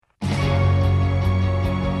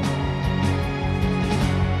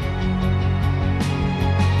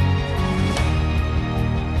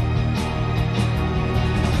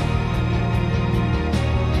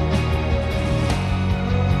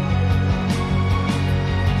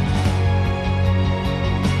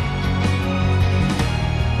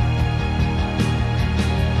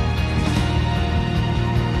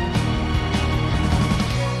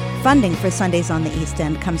Funding for Sundays on the East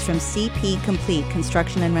End comes from CP Complete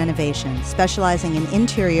Construction and Renovation, specializing in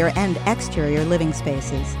interior and exterior living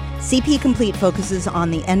spaces. CP Complete focuses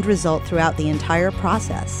on the end result throughout the entire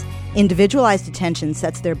process. Individualized attention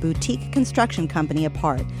sets their boutique construction company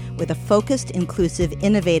apart with a focused, inclusive,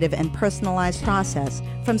 innovative, and personalized process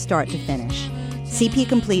from start to finish. CP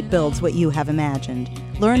Complete builds what you have imagined.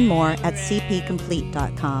 Learn more at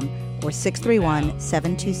cpcomplete.com or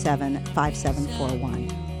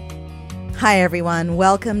 631-727-5741. Hi, everyone.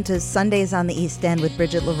 Welcome to Sundays on the East End with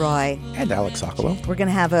Bridget Leroy. And Alex Sokolow. We're going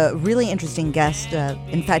to have a really interesting guest.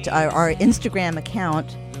 In fact, our Instagram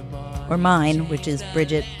account, or mine, which is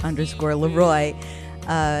Bridget_Leroy,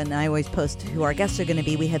 and I always post who our guests are going to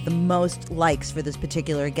be. We had the most likes for this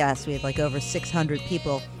particular guest. We had like over 600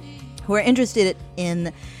 people who are interested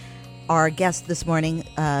in our guest this morning,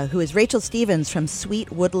 who is Rachel Stevens from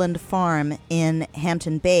Sweet Woodland Farm in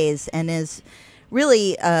Hampton Bays, and is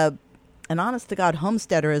really an honest-to-God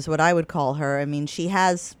homesteader is what I would call her. I mean, she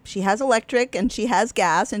has electric, and she has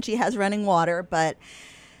gas, and she has running water, but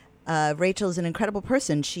Rachel is an incredible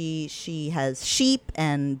person. She has sheep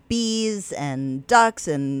and bees and ducks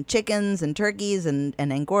and chickens and turkeys and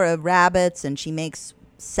Angora rabbits, and she makes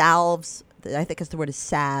salves. I think the word is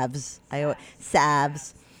salves.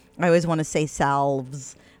 Salves. I always want to say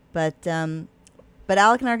salves, but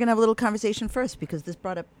Alec and I are going to have a little conversation first because this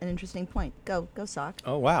brought up an interesting point. Go, Sock.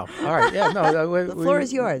 Oh, wow. All right. Yeah, no. The floor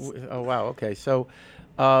is yours. Oh, wow. Okay. So,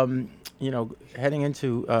 heading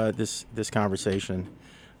into this conversation,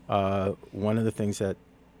 one of the things that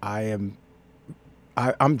I'm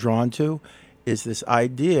drawn to is this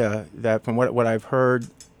idea that from what I've heard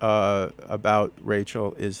about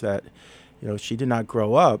Rachel is that, she did not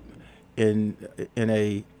grow up in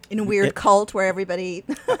a weird cult where everybody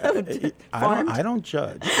farmed? I don't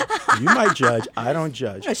judge. You might judge. I don't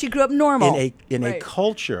judge. No, she grew up normal. In a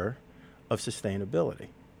culture of sustainability.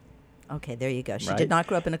 Okay, there you go. She right? did not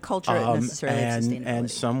grow up in a culture necessarily of sustainability.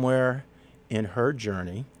 And somewhere in her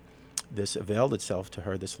journey, this availed itself to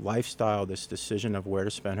her, this lifestyle, this decision of where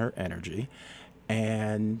to spend her energy.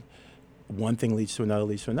 And one thing leads to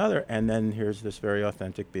another, and then here's this very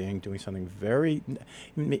authentic being doing something very,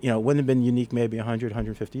 wouldn't have been unique maybe 100,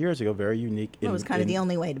 150 years ago, very unique. It was kind of the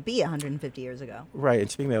only way to be 150 years ago. Right, and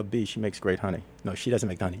speaking of bees, she makes great honey. No, she doesn't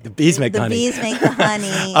make the honey. The bees make the honey. The bees make the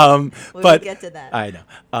honey. We'll get to that. I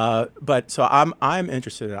know. But so I'm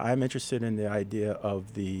interested in the idea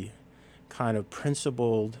of the kind of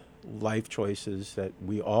principled life choices that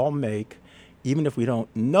we all make, even if we don't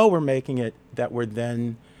know we're making it, that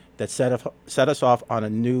set us off on a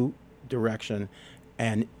new direction,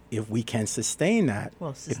 and if we can sustain that,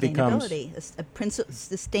 it becomes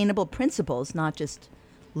sustainable principles, not just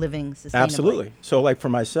living sustainably. Absolutely. So, like for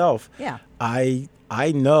myself, yeah, I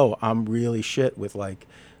know I'm really shit with like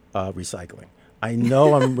recycling. I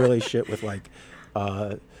know I'm really shit with like.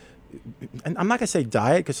 And I'm not gonna say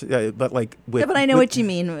diet, but like with. Yeah, but I know what you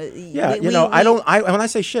mean. Yeah, I don't. When I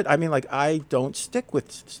say shit, I mean like I don't stick with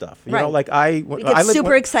stuff. You know, like I get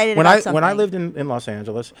super excited about something. When I lived in Los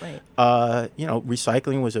Angeles, right.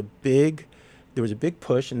 Recycling was there was a big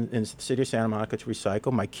push in the city of Santa Monica to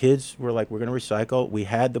recycle. My kids were like, we're going to recycle. We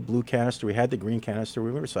had the blue canister, we had the green canister,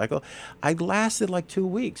 we were going to recycle. I lasted like 2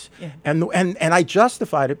 weeks, and I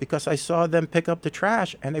justified it because I saw them pick up the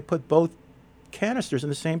trash and they put both canisters in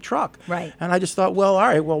the same truck. Right. And I just thought, well, all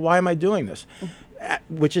right, well, why am I doing this?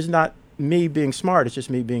 Which is not me being smart. It's just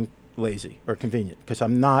me being lazy or convenient because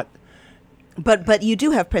I'm not. But you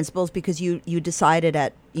do have principles because you decided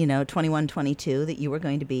at 21, 22 that you were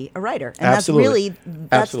going to be a writer. And Absolutely.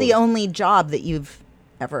 that's the only job that you've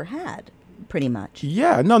ever had, pretty much.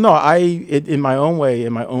 Yeah. No. In my own way,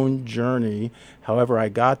 in my own journey, however I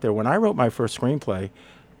got there, when I wrote my first screenplay,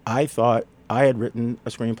 I thought I had written a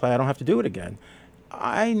screenplay. I don't have to do it again.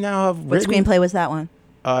 I now have written. What screenplay was that one?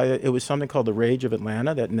 It was something called The Rage of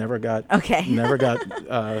Atlanta that never got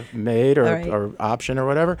made or option or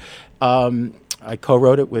whatever. I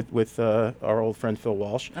co-wrote it with our old friend Phil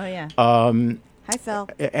Walsh. Oh yeah. Hi Phil.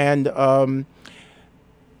 And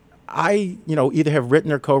I either have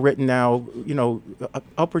written or co-written now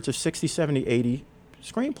upwards of 60, 70, 80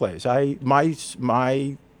 screenplays. My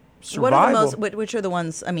survival. What are the most? Which are the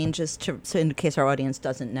ones? I mean, just so in case our audience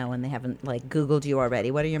doesn't know and they haven't like Googled you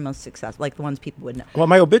already, what are your most successful? Like the ones people would know. Well,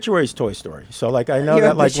 my obituary is Toy Story, so like I know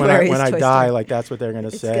that like when I die, like that's what they're going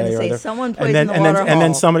to say. It's going to say someone plays in the water hole. And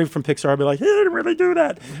then somebody from Pixar will be like, "He didn't really do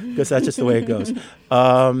that," because that's just the way it goes.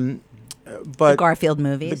 But the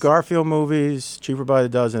Garfield movies, Cheaper by the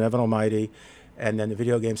Dozen, Evan Almighty, and then the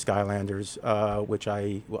video game Skylanders, which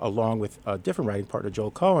I, along with a different writing partner,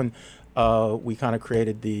 Joel Cohen, we kind of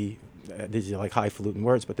created the these are like highfalutin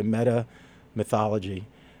words, but the meta mythology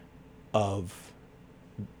of,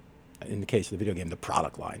 in the case of the video game, the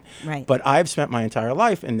product line. Right. But I've spent my entire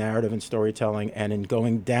life in narrative and storytelling, and in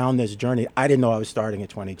going down this journey. I didn't know I was starting at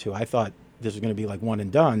 22. I thought this was going to be like one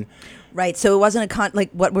and done. Right. So it wasn't like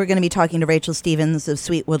what we're going to be talking to Rachel Stevens of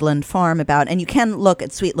Sweet Woodland Farm about. And you can look at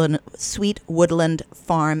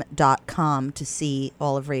sweetwoodlandfarm.com to see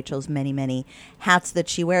all of Rachel's many, many hats that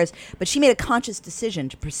she wears. But she made a conscious decision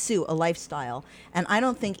to pursue a lifestyle. And I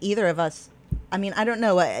don't think either of us, I mean, I don't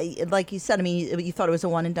know. Like you said, I mean, you thought it was a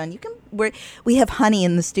one and done. We have honey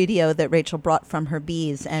in the studio that Rachel brought from her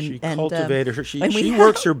bees, and She cultivated her. She we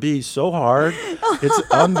works her bees so hard.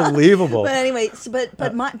 It's unbelievable. But anyway,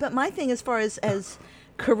 but my thing as far as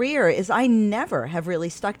career is I never have really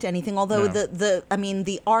stuck to anything. Although No.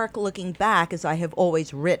 the arc looking back is I have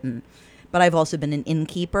always written. But I've also been an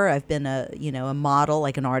innkeeper. I've been a model,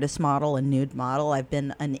 like an artist model, a nude model. I've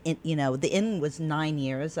been the inn was 9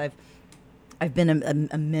 years. I've been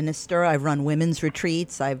a minister. I've run women's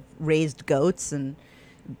retreats. I've raised goats and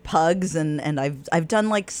pugs, and I've done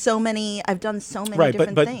like so many. I've done so many Right,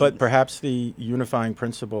 different but things. but perhaps the unifying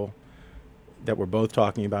principle that we're both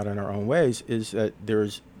talking about in our own ways is that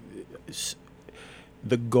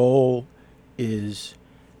the goal is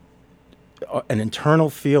an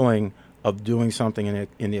internal feeling of doing something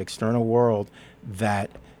in the external world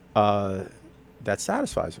that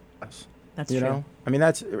satisfies us. That's you true. know? I mean,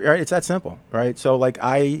 that's right. It's that simple, right? So, like,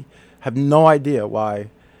 I have no idea why.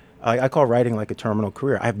 I call writing like a terminal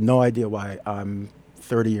career. I have no idea why I'm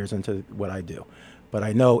 30 years into what I do, but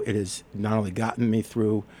I know it has not only gotten me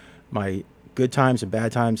through my good times and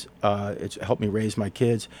bad times. It's helped me raise my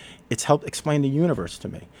kids. It's helped explain the universe to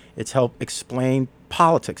me. It's helped explain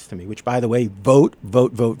politics to me. Which, by the way, vote.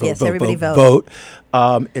 Yes, everybody vote.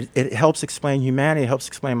 It helps explain humanity. It helps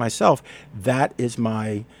explain myself. That is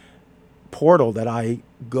my portal that I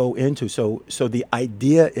go into. So the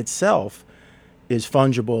idea itself is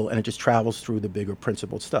fungible, and it just travels through the bigger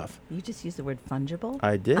principled stuff. You just used the word fungible?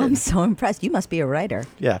 I did. I'm so impressed. You must be a writer.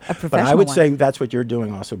 Yeah. A professional But I would one. say that's what you're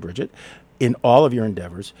doing also, Bridget. In all of your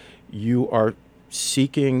endeavors, you are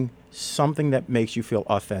seeking something that makes you feel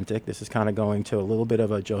authentic. This is kind of going to a little bit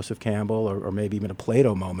of a Joseph Campbell or maybe even a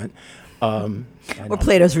Plato moment. Or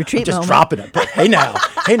Plato's retreat just moment. dropping it. But hey now.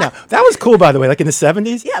 That was cool, by the way. Like in the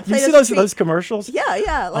 70s. Yeah, you Plato's see those retreat. commercials?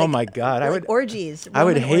 Yeah. Oh my God, like orgies. I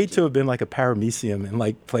would Roman hate orgies. to have been like a paramecium in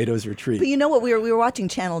like Plato's retreat. But you know what? We were watching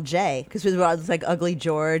Channel J because it was like Ugly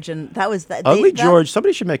George, and that was that. Ugly George.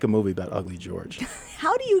 Somebody should make a movie about Ugly George.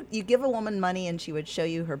 How do you give a woman money and she would show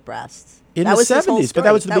you her breasts? In that the was his whole 70s, but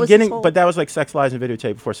that was the story. beginning. his whole- But that was like Sex, Lies, and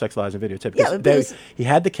Videotape before Sex, Lies, and Videotape. Yeah, but it was- he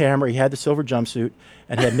had the camera, he had the silver jumpsuit,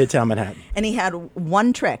 and he had Midtown Manhattan. and he had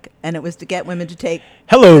one trick, and it was to get women to take.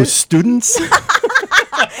 Hello, students.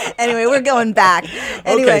 Anyway, we're going back.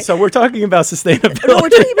 Anyway, Okay, so we're talking about sustainability. no, we're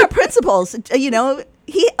talking about principles.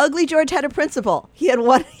 Ugly George had a principle. He had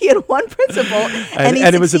one principle, and he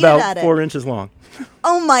and it was succeeded about at it. 4 inches long.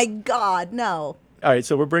 Oh my God, no. All right,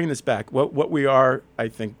 so we're bringing this back. What we are, I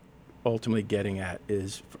think, ultimately getting at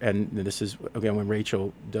is, and this is, again, when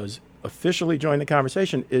Rachel does officially join the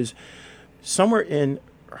conversation, is somewhere in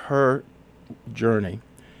her journey,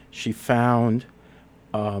 she found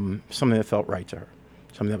something that felt right to her,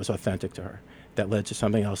 something that was authentic to her, that led to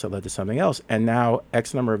something else, that led to something else. And now,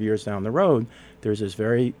 X number of years down the road, there's this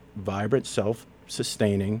very vibrant,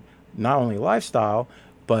 self-sustaining, not only lifestyle,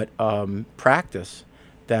 but practice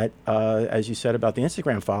that, as you said about the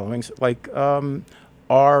Instagram followings, like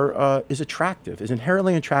is attractive, is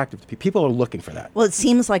inherently attractive to people. People are looking for that. Well, it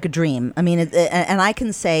seems like a dream. I mean, and I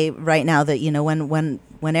can say right now that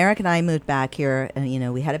when Eric and I moved back here,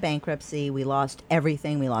 and we had a bankruptcy, we lost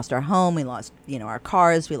everything. We lost our home, we lost our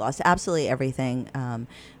cars, we lost absolutely everything.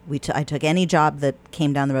 I took any job that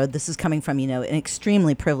came down the road. This is coming from an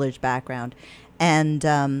extremely privileged background, and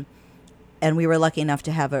we were lucky enough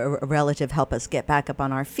to have a relative help us get back up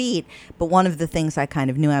on our feet. But one of the things I kind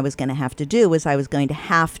of knew I was going to have to do was I was going to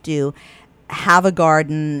have a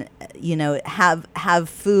garden, have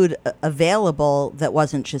food available that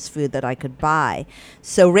wasn't just food that I could buy.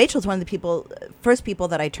 So Rachel's one of the first people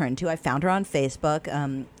that I turned to. I found her on Facebook,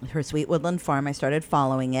 her Sweet Woodland Farm. I started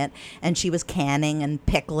following it, and she was canning and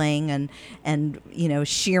pickling and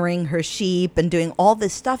shearing her sheep and doing all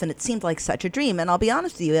this stuff, and it seemed like such a dream. And I'll be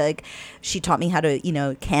honest with you, like, she taught me how to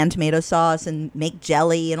can tomato sauce and make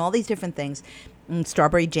jelly and all these different things. And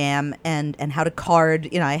strawberry jam and how to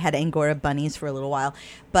card. I had Angora bunnies for a little while,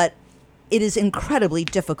 but it is incredibly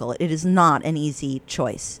difficult. It is not an easy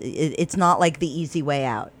choice. It's not like the easy way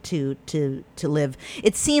out to live.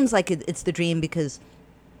 It seems like it's the dream because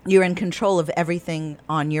you're in control of everything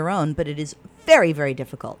on your own, but it is very, very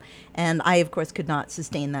difficult. And I, of course, could not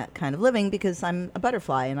sustain that kind of living because I'm a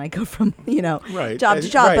butterfly and I go from, Right. job to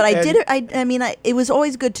And- job. right, But I and- did it. I mean, it was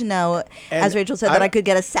always good to know, as And Rachel said, that I could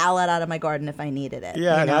get a salad out of my garden if I needed it.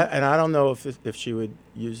 Yeah, you and know? I don't know if she would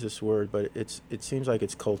use this word, but it seems like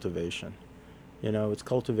it's cultivation. It's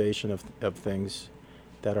cultivation of things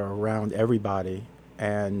that are around everybody.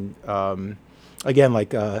 And again,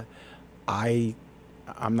 like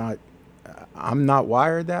I'm not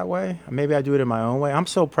wired that way. Maybe I do it in my own way. I'm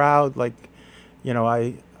so proud. Like,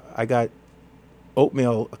 I got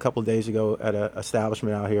oatmeal a couple of days ago at an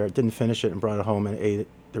establishment out here. I didn't finish it and brought it home and ate it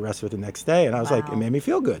the rest of it the next day. And I was like, it Wow. made me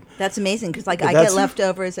feel good. That's amazing because, like, But I get that's-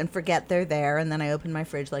 leftovers and forget they're there, and then I open my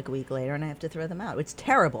fridge like a week later and I have to throw them out. It's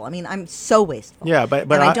terrible. I mean, I'm so wasteful. Yeah, but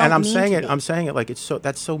And I don't I'm mean saying to it. be. I'm saying it like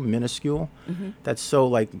that's so minuscule. That's so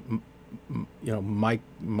like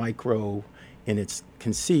micro in its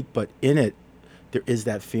conceit, but in it there is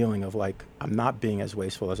that feeling of like I'm not being as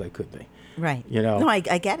wasteful as I could be. Right. No, I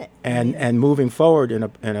get it. And moving forward in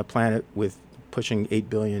a planet with pushing 8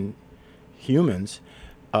 billion humans,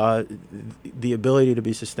 the ability to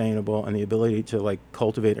be sustainable and the ability to like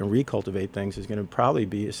cultivate and recultivate things is going to probably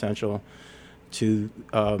be essential to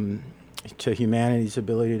humanity's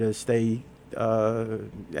ability to stay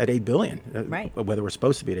at 8 billion. Right. Whether we're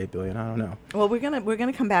supposed to be at 8 billion, I don't know. Well, we're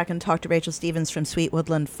gonna come back and talk to Rachel Stevens from Sweet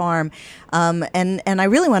Woodland Farm, and I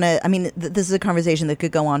really want to. I mean, this is a conversation that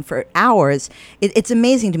could go on for hours. It's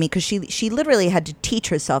amazing to me because she literally had to teach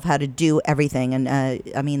herself how to do everything, and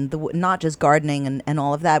I mean, not just gardening and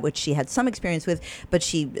all of that, which she had some experience with, but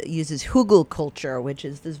she uses hugel culture, which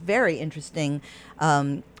is this very interesting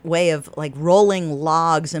way of like rolling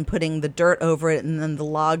logs and putting the dirt over it, and then the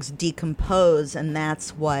logs decompose, and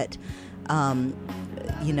that's what.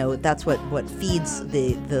 That's what feeds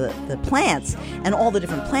the plants and all the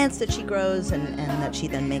different plants that she grows and that she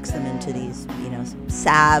then makes them into these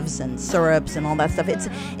salves and syrups and all that stuff.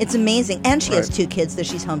 It's amazing, and she has Right. 2 kids that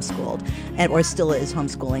she's homeschooled or still is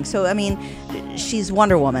homeschooling. So I mean, she's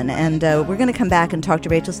Wonder Woman, and we're going to come back and talk to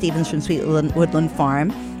Rachel Stevens from Sweet Woodland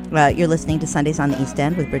Farm. You're listening to Sundays on the East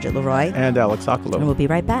End with Bridget Leroy, And Alex and Sokolow. we'll be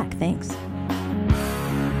right back. Thanks.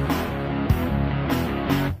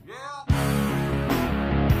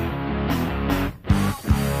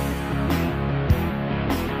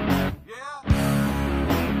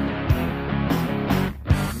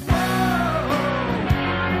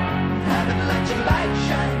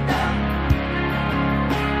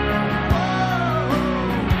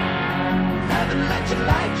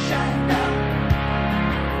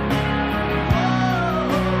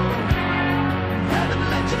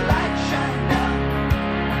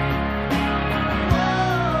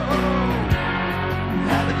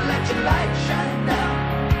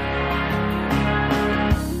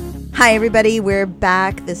 Hi, everybody. We're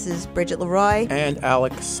back. This is Bridget Leroy. And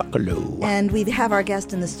Alex Sokolow. And we have our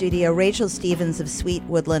guest in the studio, Rachel Stevens of Sweet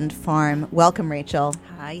Woodland Farm. Welcome, Rachel.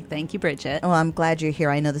 Hi, thank you, Bridget. Oh, I'm glad you're here.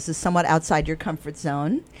 I know this is somewhat outside your comfort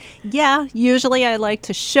zone. Yeah, usually I like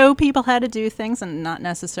to show people how to do things and not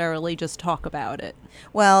necessarily just talk about it.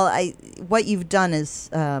 Well, what you've done is,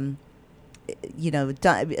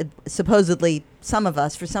 supposedly for some of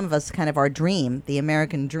us, kind of our dream, the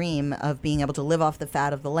American dream of being able to live off the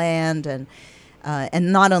fat of the land, and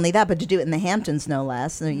not only that, but to do it in the Hamptons, no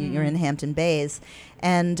less. So you're in Hampton Bays,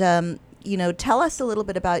 and tell us a little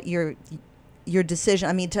bit about your decision.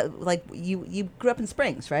 I mean, you grew up in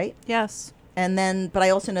Springs, right? Yes. And then, but I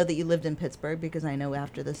also know that you lived in Pittsburgh because I know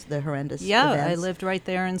after the horrendous Yeah, events. I lived right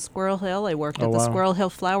there in Squirrel Hill. I worked Oh, at the wow. Squirrel Hill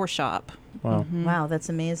Flower Shop. Wow. Wow, that's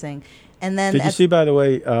amazing. And then, Did you see, by the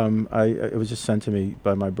way, it was just sent to me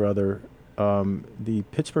by my brother, the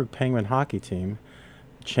Pittsburgh Penguin hockey team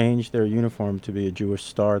changed their uniform to be a Jewish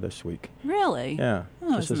star this week. Really? Yeah,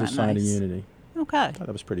 Oh, just as isn't a that sign of nice? unity. Okay. I thought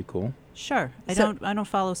that was pretty cool. Sure. I So- don't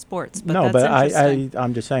follow sports, but No, that's but interesting.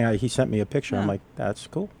 I'm just saying, he sent me a picture. I'm Yeah. like, that's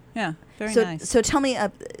cool. Yeah, very so, nice. So tell me,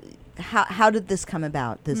 how did this come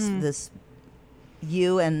about? This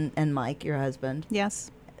you and Mike, your husband,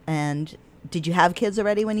 Yes. and did you have kids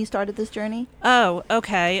already when you started this journey? Oh,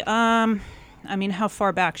 okay. I mean, how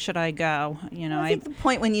far back should I go? I think the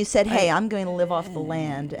point when you said, "Hey, I'm going to live off the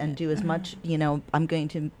land and do as much. I'm going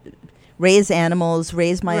to raise animals,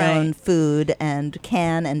 raise my Right. own food, and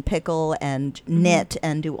can and pickle and knit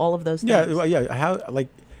and do all of those things." Yeah, well, yeah.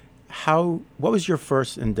 What was your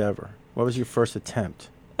first endeavor? What was your first attempt?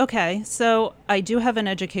 Okay, so I do have an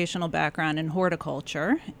educational background in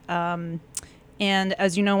horticulture. And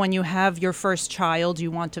as you know, when you have your first child, you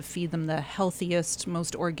want to feed them the healthiest,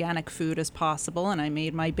 most organic food as possible. And I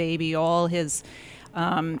made my baby all his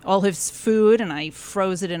all his food, and I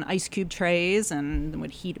froze it in ice cube trays and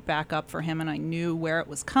would heat it back up for him, and I knew where it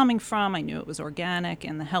was coming from. I knew it was organic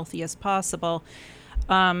and the healthiest possible.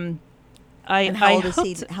 And how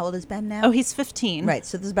old is Ben now? Oh, he's 15. Right,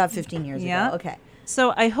 so this is about 15 years ago. Okay.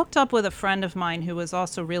 So I hooked up with a friend of mine who was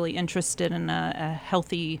also really interested in a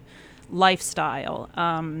healthy lifestyle.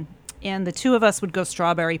 And the two of us would go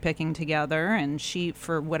strawberry picking together, and she,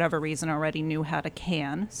 for whatever reason, already knew how to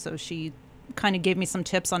can. So she kind of gave me some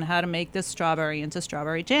tips on how to make this strawberry into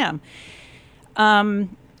strawberry jam. I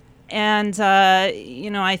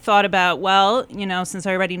thought about, well, since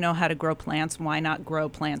I already know how to grow plants, why not grow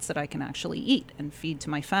plants that I can actually eat and feed to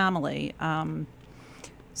my family?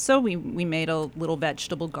 So we made a little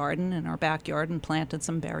vegetable garden in our backyard and planted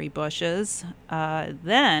some berry bushes.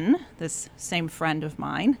 Then this same friend of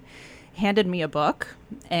mine handed me a book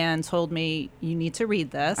and told me, you need to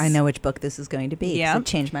read this. I know which book this is going to be. Yeah. It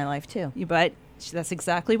changed my life too. But that's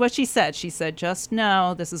exactly what she said. She said, just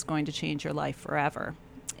know this is going to change your life forever.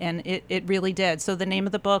 And it really did. So the name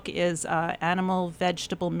of the book is Animal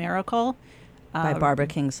Vegetable Miracle. By Barbara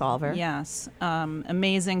Kingsolver. Yes.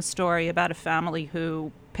 Amazing story about a family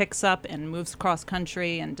who picks up and moves cross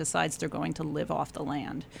country and decides they're going to live off the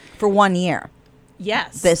land. For 1 year.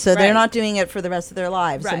 Yes. So they're not doing it for the rest of their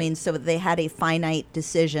lives. Right. I mean, so they had a finite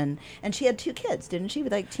decision. And she had 2 kids, didn't she?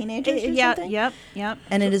 Like teenagers or something? Yep.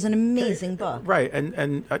 And it is an amazing book. Right.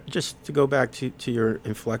 And just to go back to your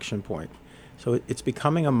inflection point. So it's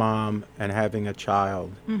becoming a mom and having a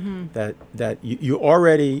child that you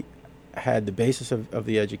already had the basis of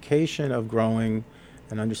the education of growing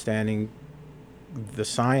and understanding the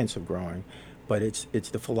science of growing, but it's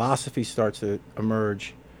the philosophy starts to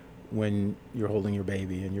emerge when you're holding your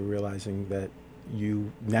baby and you're realizing that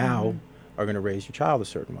you now are going to raise your child a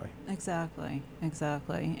certain way. Exactly.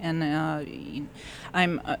 And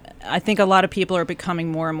I think a lot of people are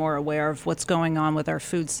becoming more and more aware of what's going on with our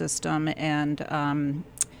food system and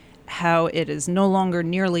how it is no longer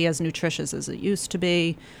nearly as nutritious as it used to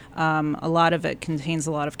be. A lot of it contains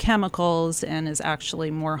a lot of chemicals and is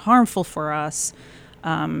actually more harmful for us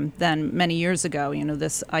than many years ago.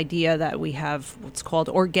 This idea that we have what's called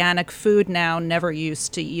organic food now never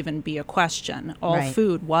used to even be a question. All Right.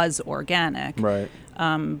 food was organic. Right.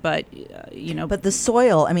 But the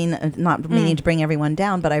soil, I mean, not meaning to bring everyone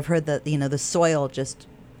down, but I've heard that, the soil just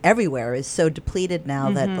everywhere is so depleted now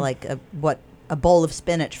that like a bowl of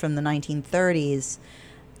spinach from the 1930s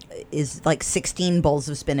is like 16 bowls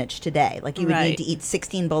of spinach today. Like you would need to eat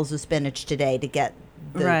 16 bowls of spinach today to get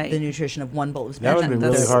the nutrition of 1 bowl of spinach. That would have been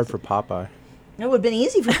really hard for Popeye. It would have been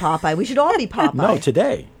easy for Popeye. We should all be Popeye. No,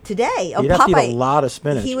 today. Today. He'd have to eat a lot of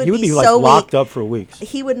spinach. He would be be like so locked weak. up for weeks.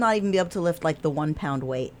 He would not even be able to lift like the 1 pound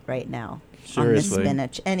weight right now on Seriously. the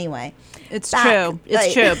spinach. Anyway. It's Back. true. It's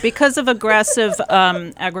Right. true. Because of aggressive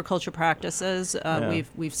agriculture practices,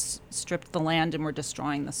 we've stripped the land and we're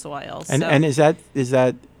destroying the soil. And is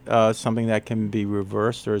that something that can be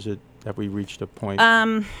reversed, or have we reached a point?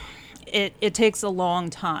 It takes a long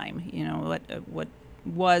time. What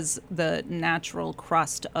was the natural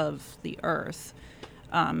crust of the earth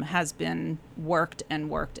has been worked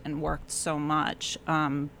so much.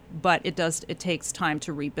 But it takes time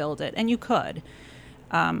to rebuild it, and you could.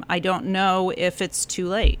 I don't know if it's too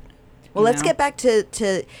late. Well, let's get back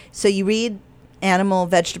to so you read Animal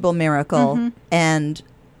Vegetable Miracle and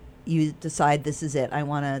you decide this is it. I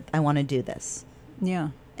want to do this. Yeah.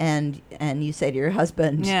 And you say to your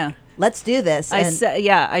husband, Yeah. let's do this.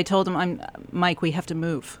 I told him, Mike, we have to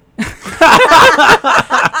move.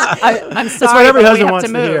 I'm sorry, That's what every but we husband have wants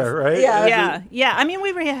to to move. hear, right? Yeah. I mean,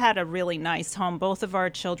 we had a really nice home. Both of our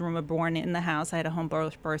children were born in the house. I had a home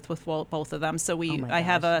birth with both of them. So I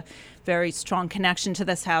have a very strong connection to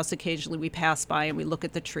this house. Occasionally we pass by and we look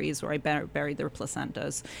at the trees where I buried their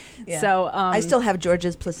placentas. Yeah. So I still have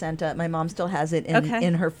George's placenta. My mom still has it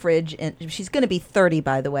in her fridge. And she's going to be 30,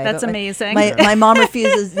 by the way. That's but amazing. My mom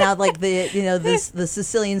refuses now. Like the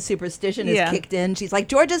Sicilian superstition is kicked in. She's like,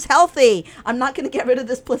 George is healthy. I'm not going to get rid of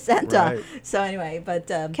this placenta. Right. So anyway, but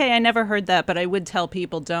okay, I never heard that, but I would tell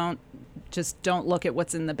people don't look at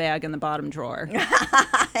what's in the bag in the bottom drawer.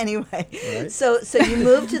 Anyway, Right. so you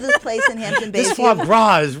moved to this place in Hampton Bays. This foie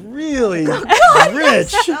gras is really rich.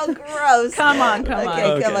 So gross. Come on.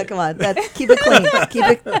 Okay, come on. Keep it clean. Keep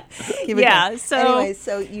it Yeah, clean. so- anyway,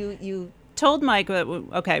 so you Told Mike that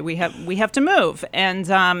okay, we have to move, and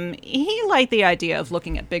he liked the idea of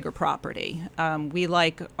looking at bigger property. We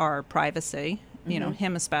like our privacy,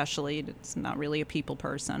 him especially. It's not really a people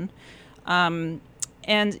person,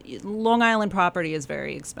 And Long Island property is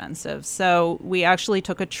very expensive. So we actually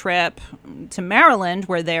took a trip to Maryland,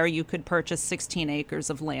 where there you could purchase 16 acres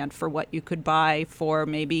of land for what you could buy for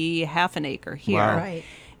maybe half an acre here. Wow. Right.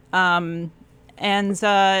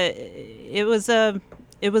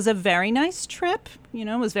 It was a very nice trip. You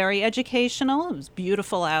know, it was very educational. It was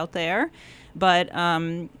beautiful out there, but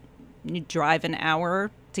you drive an hour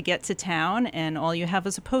to get to town, and all you have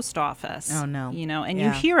is a post office. Oh, no. You know, and Yeah.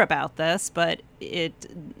 you hear about this, but it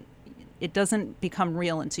doesn't become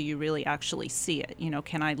real until you really actually see it. You know,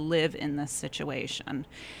 can I live in this situation?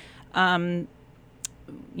 You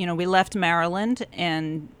know, we left Maryland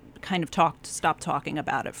and kind of stopped talking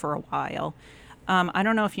about it for a while. I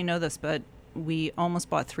don't know if you know this, but we almost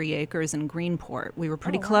bought 3 acres in Greenport. We were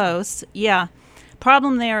pretty wow. close. Yeah.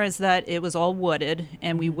 Problem there is that it was all wooded,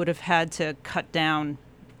 and we would have had to cut down,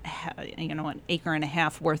 you know, 1.5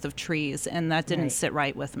 acres worth of trees, and that didn't Right. sit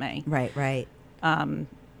right with me. Right.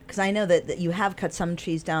 Because I know that you have cut some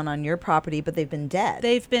trees down on your property, but they've been dead.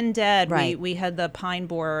 They've been dead. Right. We had the pine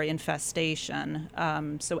borer infestation.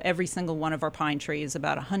 So every single one of our pine trees,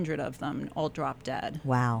 about 100 of them, all dropped dead.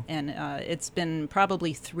 Wow. And it's been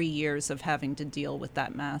probably 3 years of having to deal with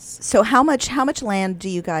that mess. So how much land do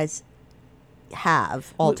you guys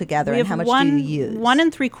have altogether, We and have how much one, do you use? 1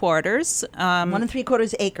 3/4. 1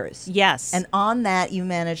 3/4 acres. Yes. And on that, you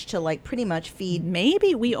manage to like pretty much feed.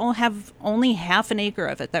 maybe we all have only half an acre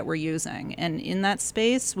of it that we're using. And in that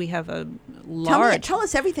space, we have a large... Tell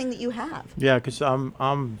us everything that you have. Yeah, because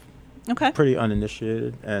I'm Okay. pretty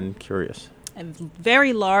uninitiated and curious. A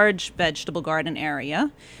very large vegetable garden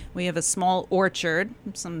area. We have a small orchard,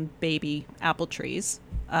 some baby apple trees.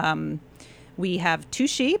 We have 2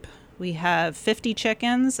 sheep. We have 50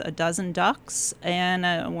 chickens, a dozen ducks,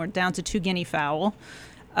 and we're down to 2 guinea fowl.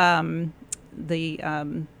 The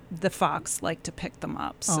fox like to pick them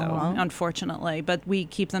up, so Aw. unfortunately, but we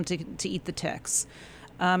keep them to eat the ticks.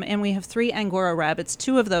 And we have 3 Angora rabbits.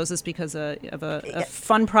 2 of those is because of a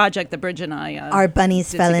fun project that Bridget and I Our bunnies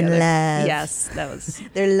did fell in together. love. Yes, that was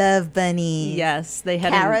They're love bunnies. yes. They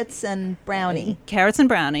had Carrots and Brownie carrots and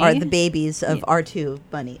brownie are the babies of our 2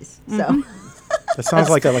 bunnies. So Mm-hmm. That sounds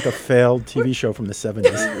like a failed TV show from the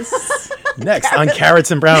 70s. Next on Carrots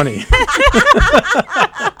and Brownie.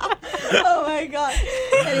 oh my god!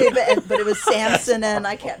 Anyway, but it was Samson and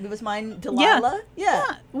I can't. It was mine, Delilah. Yeah.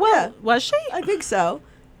 Well, was she? I think so.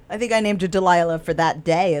 I think I named her Delilah for that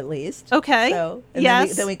day at least. Okay. So and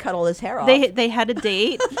yes. then we cut all his hair off. They had a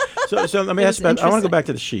date. So let me ask you about, I want to go back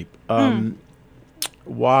to the sheep.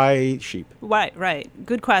 Why sheep? Right.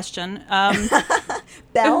 Good question.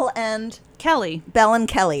 Belle and Kelly.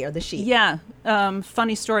 Kelly are the sheep. Yeah.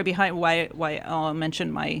 Funny story behind why I'll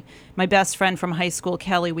mention my best friend from high school,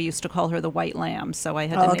 Kelly. We used to call her the White Lamb, so I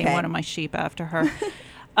had to name one of my sheep after her.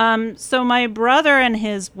 So my brother and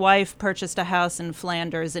his wife purchased a house in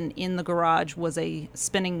Flanders, and in the garage was a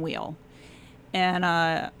spinning wheel.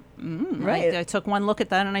 And Right. I took one look at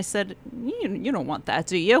that and I said, you don't want that,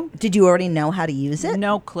 do you? Did you already know how to use it?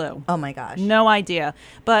 No clue. Oh my gosh. No idea.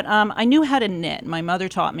 But I knew how to knit. My mother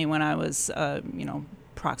taught me when I was,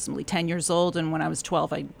 approximately 10 years old. And when I was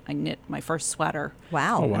 12, I knit my first sweater.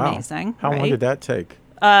 Wow. Oh, wow. Amazing, How long right? did that take?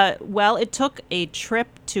 Well, it took a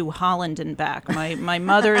trip to Holland and back. My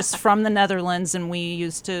mother's from the Netherlands, and we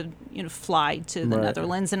used to, fly to the Right.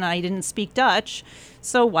 Netherlands, and I didn't speak Dutch.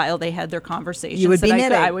 So while they had their conversations, You would be that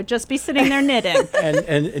knitting. I would just be sitting there knitting.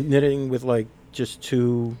 And knitting with like just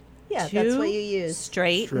 2 Yeah, that's what Two you use.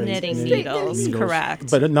 straight straight knitting knitting needles. Correct.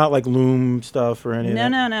 But not like loom stuff or anything.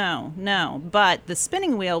 No. But the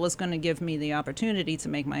spinning wheel was going to give me the opportunity to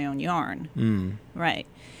make my own yarn. Right.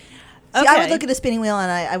 See, I would look at a spinning wheel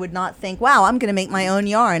and I would not think, wow, I'm going to make my own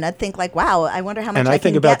yarn. I'd think like, wow, I wonder how much And I I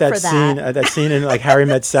think can about get that for scene, that scene in like Harry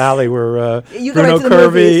Met Sally, where You go Bruno right to the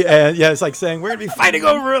Kirby movies. and it's like saying we're gonna be fighting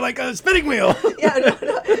over like a spinning wheel. Yeah,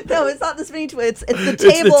 no, it's not the spinning wheel. It's the It's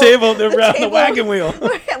table. the table around the table wagon wheel.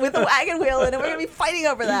 with the wagon wheel, and we're going to be fighting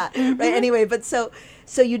over that, right? Anyway, but so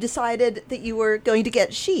you decided that you were going to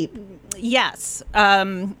get sheep. Yes.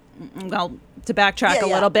 Well, to backtrack Yeah, a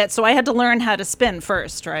yeah. little bit, so I had to learn how to spin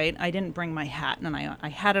first, right? I didn't bring my hat, and I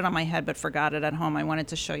had it on my head but forgot it at home. I wanted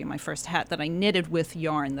to show you my first hat that I knitted with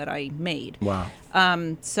yarn that I made. Wow.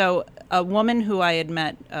 So a woman who I had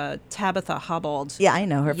met, Tabitha Hubbold. Yeah, I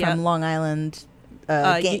know her Yeah. from Long Island.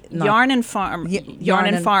 Yarn and Farm. Yarn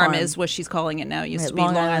and Farm is what she's calling it now. It used to be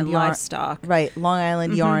Long Island Livestock. Right, Long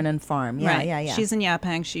Island Yarn and Farm. Yeah, Right. yeah. She's in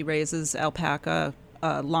Yaphank. She raises alpaca,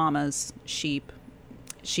 llamas, sheep.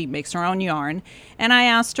 She makes her own yarn. And I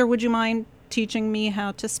asked her, would you mind teaching me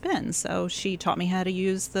how to spin? So she taught me how to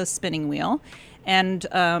use the spinning wheel. And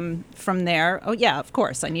from there, oh yeah, of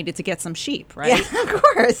course, I needed to get some sheep, right? Yeah, of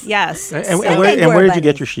course. Yes. And, So where, they and were where did you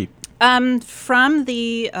get bunnies. your sheep? From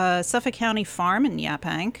the Suffolk County farm in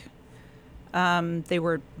Yaphank. They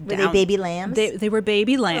were Were they baby lambs? They were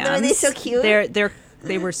baby lambs. Were they so cute?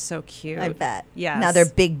 They were so cute. I bet. Yes. Now they're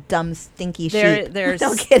big, dumb, stinky sheep. They're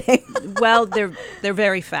no kidding. Well, they're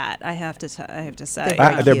very fat. I have to say.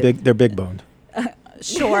 Very They're cute. big. They're big boned.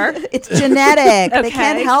 Sure. It's genetic. They Okay.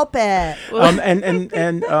 can't help it.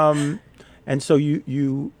 And so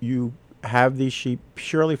you have these sheep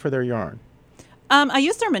purely for their yarn. I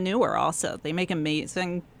use their manure also. They make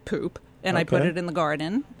amazing poop, and I put Okay. it in the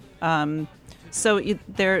garden. They're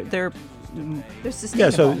They're Yeah,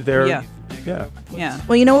 sustainable. so they're Yeah. yeah.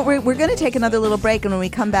 Well, you know what? We're going to take another little break, and when we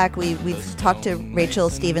come back, we've talked to Rachel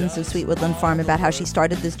Stevens of Sweet Woodland Farm about how she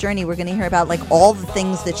started this journey. We're going to hear about like all the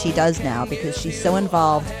things that she does now because she's so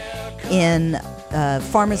involved in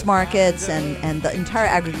farmers markets and the entire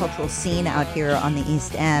agricultural scene out here on the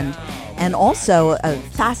East End, and also a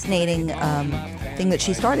fascinating thing that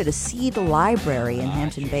she started, a seed library in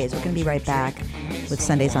Hampton Bays. We're going to be right back with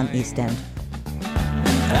Sundays on East End.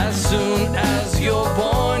 As soon as you're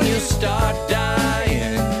born, you start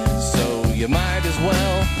dying. So you might as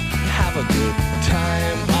well have a good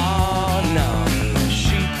time. Oh no.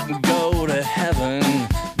 Sheep go to heaven,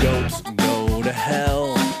 goats go to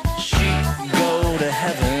hell. Sheep go to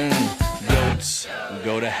heaven, goats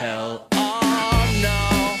go to hell. Oh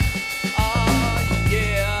no. Oh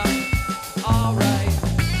yeah. All right.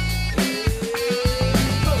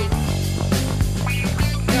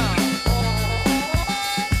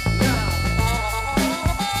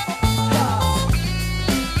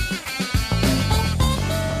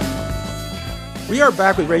 We are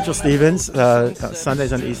back with Rachel Stevens,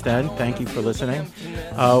 Sundays on East End. Thank you for listening.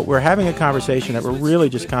 We're having a conversation that we're really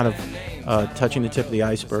just kind of touching the tip of the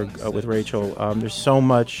iceberg with Rachel. There's so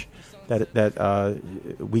much that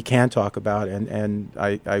we can talk about, and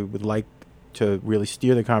I would like to really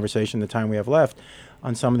steer the conversation the time we have left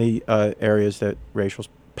on some of the areas that Rachel's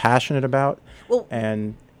passionate about. Well,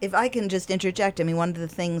 And if I can just interject, I mean, one of the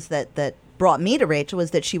things that brought me to Rachel was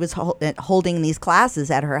that she was holding these classes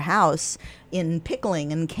at her house in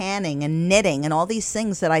pickling and canning and knitting and all these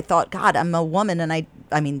things that I thought, God, I'm a woman and I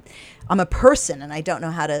mean, I'm a person and I don't know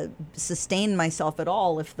how to sustain myself at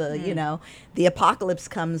all. If the apocalypse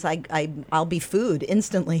comes, I'll be food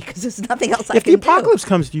instantly because there's nothing else I if can the apocalypse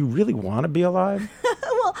comes, do you really want to be alive? do.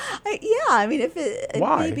 Well, I mean, if it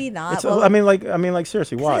Why? maybe not. It's, Well, I mean, like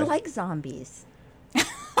seriously, 'cause why? I like zombies.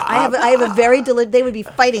 I have a very they would be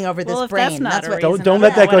fighting over this well, if brain. that's not a what. reason, Don't I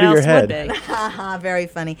let that know go what to your else would head. be. Haha, very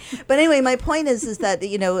funny. But anyway, my point is that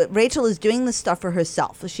Rachel is doing this stuff for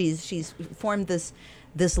herself. She's formed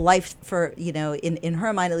this life for in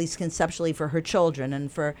her mind, at least conceptually, for her children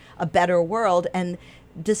and for a better world, and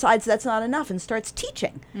decides that's not enough and starts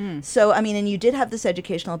teaching. So I mean, and you did have this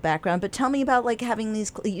educational background, but tell me about like having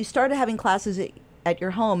these. You started having classes at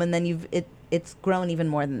your home, and then it's grown even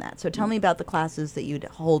more than that. So tell me about the classes that you'd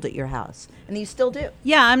hold at your house, and you still do.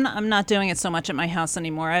 Yeah, I'm not doing it so much at my house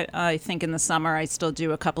anymore. I think in the summer I still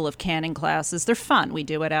do a couple of canning classes. They're fun. We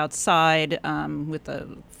do it outside with a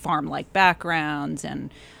farm-like background,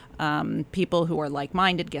 and people who are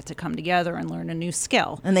like-minded get to come together and learn a new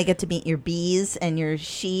skill. And they get to meet your bees and your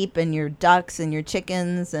sheep and your ducks and your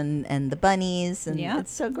chickens and the bunnies, and Yeah.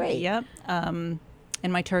 it's so great. Yep.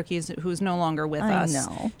 And my turkeys, who's no longer with I us.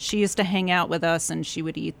 know. She used to hang out with us, and she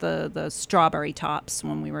would eat the strawberry tops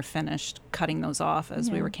when we were finished cutting those off as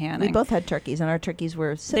we were canning. We both had turkeys, and our turkeys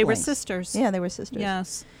were siblings. They were sisters. Yeah, they were sisters.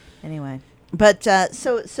 Yes. Anyway, but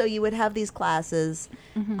so you would have these classes.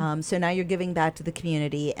 Mm-hmm. So now you're giving back to the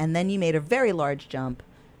community, and then you made a very large jump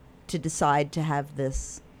to decide to have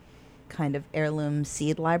this kind of heirloom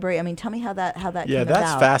seed library. I mean, tell me how that Yeah, came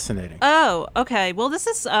that's about. fascinating. Oh, okay. Well, this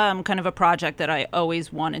is kind of a project that I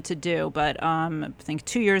always wanted to do, but I think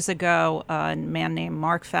 2 years ago, a man named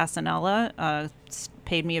Mark Fasanella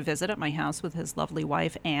paid me a visit at my house with his lovely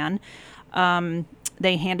wife, Anne.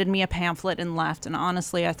 They handed me a pamphlet and left, and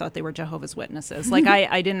honestly, I thought they were Jehovah's Witnesses. Like,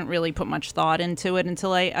 I didn't really put much thought into it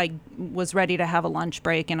until I was ready to have a lunch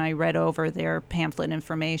break, and I read over their pamphlet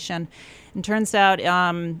information. And turns out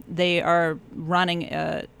they are running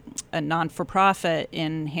a non-for-profit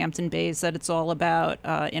in Hampton Bays that it's all about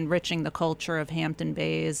enriching the culture of Hampton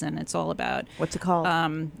Bays, and it's all about What's it called?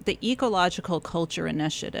 the Ecological Culture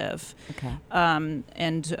Initiative. Okay.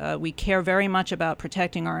 And we care very much about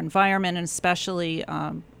protecting our environment, and especially,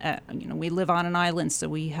 we live on an island, so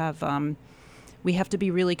we have we have to be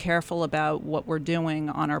really careful about what we're doing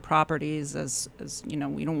on our properties. As we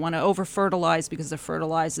don't want to over fertilize, because the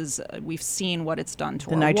fertilizes, we've seen what it's done to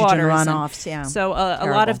The our nitrogen waters. runoffs, yeah. So a lot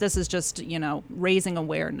Terrible. of this is just raising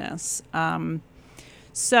awareness.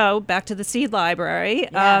 So back to the seed library.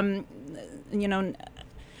 Yeah.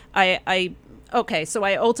 So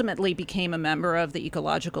I ultimately became a member of the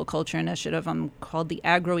Ecological Culture Initiative. I'm called the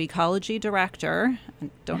Agroecology Director. I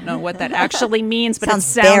don't know what that actually means, but Sounds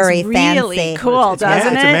it sounds very really fancy. cool, It's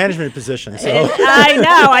doesn't it's it? a management position. So I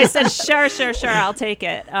know. I said, sure, I'll take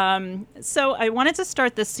it. So I wanted to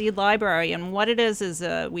start this seed library, and what it is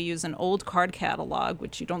we use an old card catalog,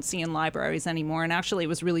 which you don't see in libraries anymore, and actually it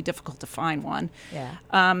was really difficult to find one. Yeah.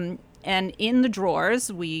 And in the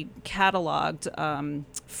drawers, we cataloged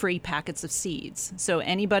free packets of seeds. So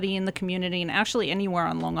anybody in the community, and actually anywhere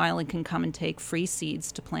on Long Island, can come and take free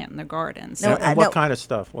seeds to plant in their gardens. No, And no. what kind of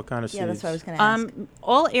stuff? What kind of seeds? Yeah, that's what I was going to ask.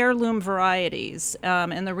 All heirloom varieties.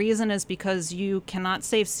 And the reason is because you cannot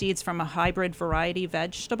save seeds from a hybrid variety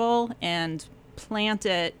vegetable and plant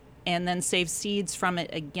it and then save seeds from it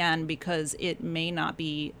again, because it may not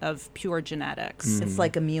be of pure genetics. It's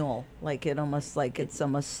like a mule, it's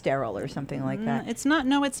almost sterile or something like that. It's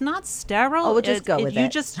not sterile. Oh, we'll just go with you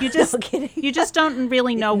it. Just No kidding. you just don't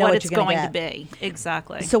really know Know what what it's you're gonna going to get. be.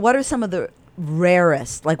 Exactly. So what are some of the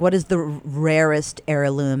rarest, what is the rarest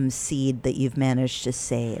heirloom seed that you've managed to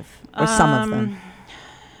save? Or some of them?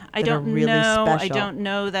 I that are don't really know. I special? don't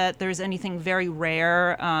know that there's anything very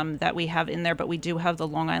rare that we have in there, but we do have the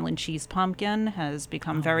Long Island cheese pumpkin. Has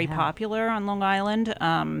become very popular on Long Island.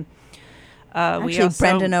 Actually,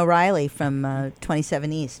 Brendan O'Reilly from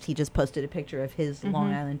 27 East, he just posted a picture of his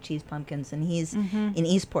Long Island cheese pumpkins, and he's in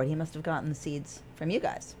Eastport. He must have gotten the seeds from you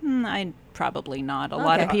guys. I probably not. A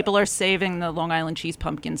lot of Okay. people are saving the Long Island cheese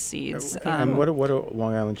pumpkin seeds. And what do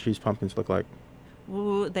Long Island cheese pumpkins look like?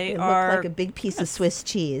 Ooh, they It are looked like a big piece of Swiss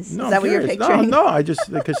cheese. No, Is that I'm what you're curious. picturing? No, I just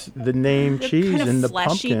because the name They're cheese kind of and the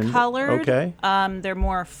fleshy pumpkin. colored. Okay. They're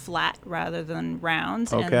more flat rather than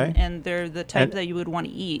round. Okay. And they're the type And- that you would want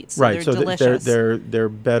to eat. So Right, they're so delicious. they're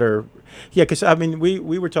better. Yeah, because I mean, we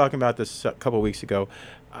were talking about this a couple of weeks ago.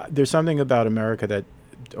 There's something about America that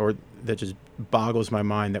just boggles my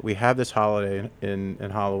mind, that we have this holiday in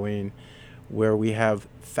Halloween, where we have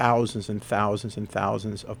thousands and thousands and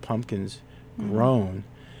thousands of pumpkins grown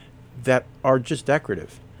that are just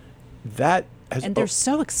decorative. That has and they're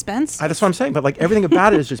so expensive. that's what I'm saying. But everything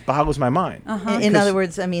about it just boggles my mind. In other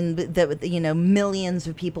words, I mean, millions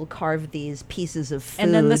of people carve these pieces of food.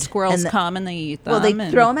 And then the squirrels and come and they eat them. Well, they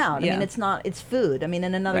and- throw them out. Yeah. I mean, it's food. I mean,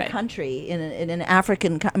 in another Right. country, in an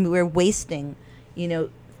African, we're wasting,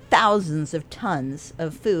 thousands of tons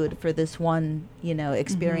of food for this one,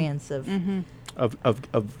 experience of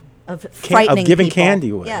frightening Of giving people. candy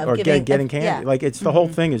away, Yeah, of or giving- getting of- candy. yeah. It's the whole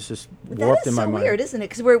thing is just warped That is in my so mind. weird, isn't it?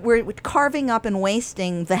 Because we're carving up and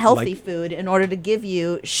wasting the healthy Like- food in order to give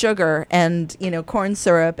you sugar and corn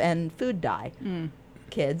syrup and food dye,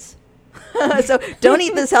 kids. So don't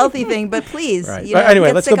eat this healthy thing, but please. Right. You know, But anyway,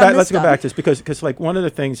 get let's sick go on back. this Let's go stuff. back to this because one of the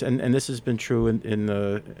things, and this has been true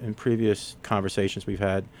in previous conversations we've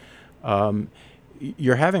had.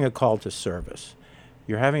 You're having a call to service.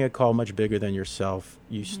 You're having a call much bigger than yourself.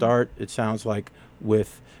 You start, it sounds like,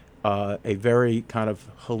 with a very kind of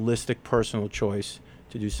holistic personal choice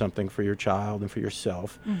to do something for your child and for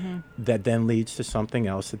yourself. That then leads to something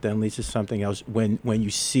else. That then leads to something else. When you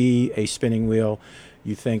see a spinning wheel,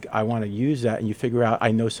 you think, I want to use that, and you figure out,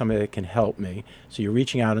 I know somebody that can help me. So you're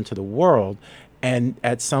reaching out into the world, and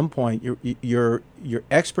at some point, your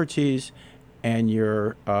expertise and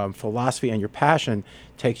your philosophy and your passion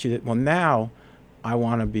takes you that, well, now I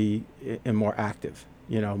want to be more active,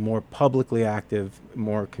 more publicly active,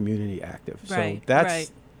 more community active. Right, So that's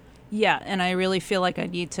right. Yeah, and I really feel like I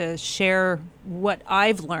need to share what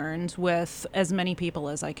I've learned with as many people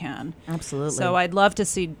as I can. Absolutely. So I'd love to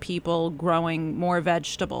see people growing more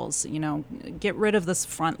vegetables, get rid of this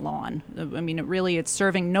front lawn. I mean, it's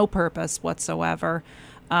serving no purpose whatsoever.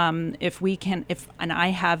 And I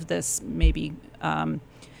have this maybe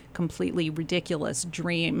completely ridiculous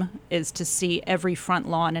dream, is to see every front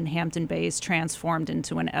lawn in Hampton Bays transformed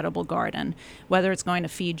into an edible garden, whether it's going to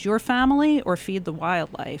feed your family or feed the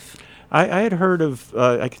wildlife. I had heard of,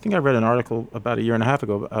 I think I read an article about a year and a half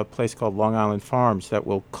ago, a place called Long Island Farms that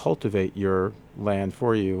will cultivate your land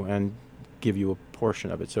for you and give you a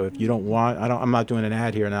portion of it. So if you don't want, I'm not doing an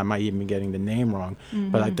ad here, and I might even be getting the name wrong,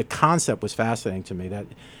 but the concept was fascinating to me, that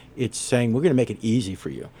it's saying, we're going to make it easy for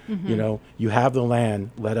you. You have the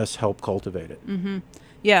land, let us help cultivate it.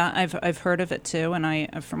 Yeah, I've heard of it too,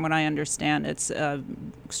 and from what I understand, it's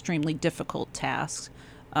an extremely difficult task.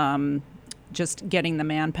 just getting the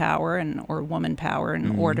manpower or woman power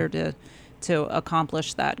in order to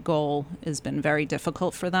accomplish that goal has been very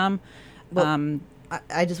difficult for them. Well,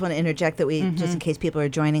 I just want to interject that just in case people are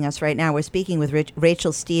joining us right now, we're speaking with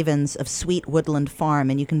Rachel Stevens of Sweet Woodland Farm,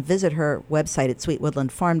 and you can visit her website at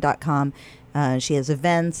sweetwoodlandfarm.com. She has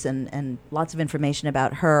events and lots of information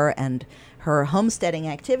about her and her homesteading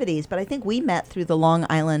activities. But I think we met through the Long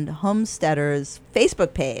Island Homesteaders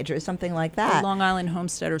Facebook page or something like that. The Long Island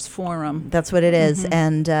Homesteaders Forum. That's what it is.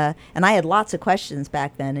 And I had lots of questions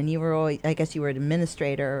back then, and you were always, I guess you were an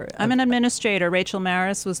administrator. I'm an administrator. Rachel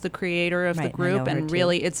Maris was the creator of the Right, I group, know her and too.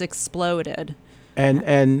 really it's exploded. And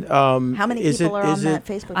How many people are on that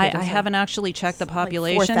Facebook page? I haven't actually checked the Like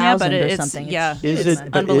population 4,000 yet, but or it's something. yeah, is it's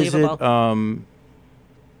it unbelievable.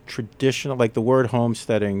 Traditional, like the word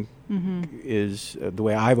homesteading is the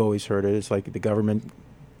way I've always heard it is like the government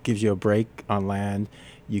gives you a break on land,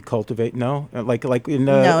 you cultivate. No, like in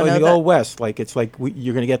the Old West, like it's like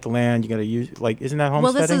you're going to get the land, you're going to use, like, isn't that Well,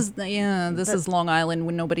 homesteading? this is Long Island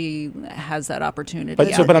when nobody has that opportunity.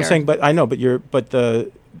 But out I'm here.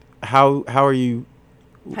 saying, how are you?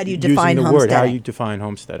 How do you using define the word? homesteading? How do you define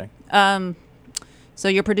homesteading? So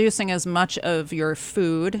you're producing as much of your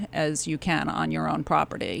food as you can on your own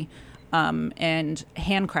property, and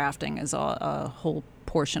handcrafting is a whole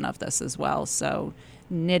portion of this as well. So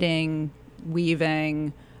knitting,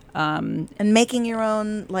 weaving, And making your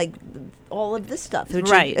own, like, all of this stuff. Which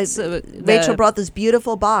Right. So Rachel brought this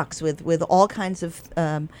beautiful box with all kinds of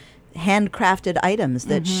handcrafted items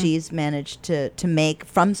that she's managed to make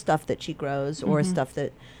from stuff that she grows or stuff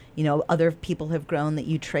that, you know, other people have grown that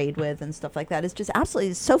you trade with and stuff like that. It's just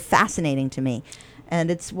absolutely so fascinating to me. And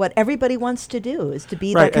it's what everybody wants to do, is to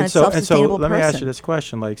be that kind of self-sustainable let person. me ask you this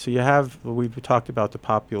question: like, so we've talked about the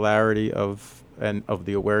popularity of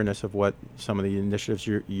the awareness of what some of the initiatives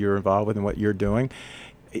you're involved with and what you're doing.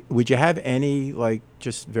 Would you have any, like,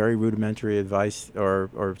 just very rudimentary advice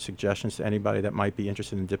or suggestions to anybody that might be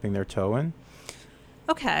interested in dipping their toe in?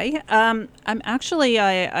 Okay.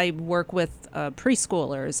 I work with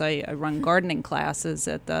preschoolers. I run gardening classes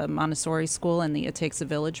at the Montessori school and the It Takes a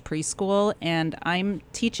Village preschool, and I'm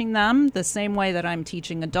teaching them the same way that I'm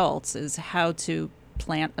teaching adults, is how to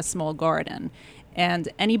plant a small garden. And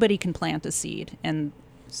anybody can plant a seed. And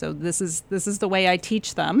so this is the way I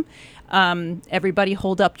teach them. Everybody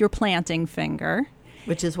hold up your planting finger.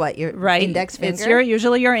 Which is what, your Right. index finger? It's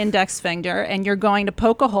usually your index finger, and you're going to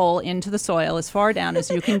poke a hole into the soil as far down as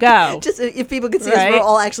you can go. Just if people could see us, Right. we're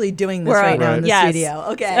all actually doing this right now in the Yes. studio.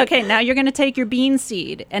 Okay. Okay, now you're going to take your bean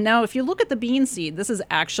seed. And now if you look at the bean seed, this is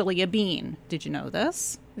actually a bean. Did you know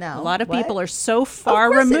this? No. A lot of What? people are so far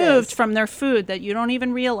course it removed is. from their food that you don't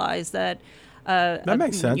even realize that. That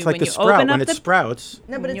makes sense. when Like the you sprout, open when up it sprouts.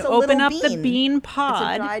 No, but when it's you a open little up the bean. bean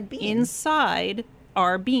pod, dried bean. inside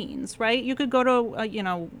are beans, right? You could go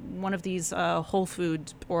to one of these Whole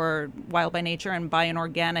Foods or Wild by Nature and buy an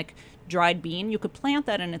organic dried bean. You could plant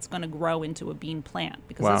that and it's going to grow into a bean plant,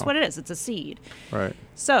 because that's Wow. what it is. It's a seed. Right.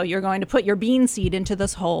 So you're going to put your bean seed into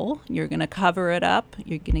this hole. You're going to cover it up.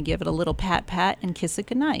 You're going to give it a little pat and kiss it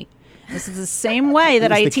goodnight. This is the same way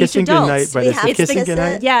that It's I the teach kissing adults. goodnight, but We it's have the to kissing kiss it.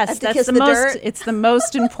 goodnight. Yes, Have to that's kiss the the most. dirt. It's the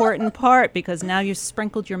most important part, because now you've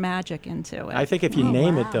sprinkled your magic into it. I think if you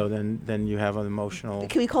name wow. it, though, then you have an emotional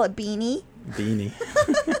Can we call it Beanie? beanie.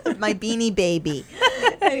 My beanie baby.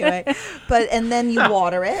 Anyway, and then you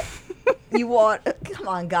water it. Come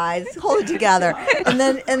on, guys, hold it together. And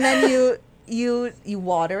then you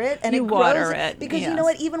water it, and You it grows. water it, Because you yes. know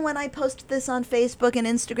what? Even when I posted this on Facebook and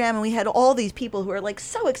Instagram, and we had all these people who are like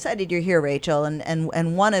so excited you're here, Rachel,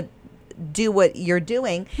 and want to do what you're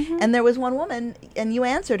doing. And there was one woman, and you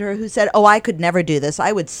answered her, who said, "Oh, I could never do this.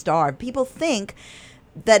 I would starve." People think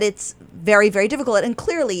that it's very, very difficult. And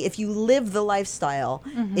clearly, if you live the lifestyle,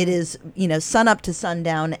 it is, sun up to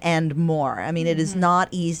sundown and more. I mean, it is not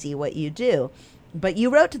easy what you do. But you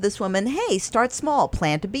wrote to this woman, hey, start small,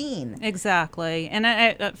 plant a bean. Exactly. And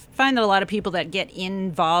I find that a lot of people that get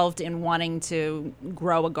involved in wanting to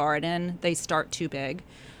grow a garden, they start too big,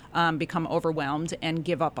 become overwhelmed, and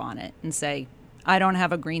give up on it and say, I don't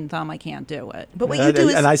have a green thumb, I can't do it. But what you do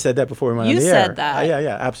is... And I said that before we went on You the air. said that.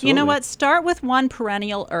 Yeah, absolutely. You know what? Start with one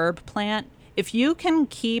perennial herb plant. If you can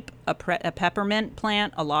keep a peppermint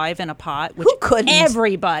plant alive in a pot, which Who couldn't?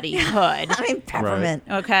 everybody could, I mean, peppermint.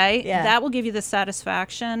 okay, Yeah. that will give you the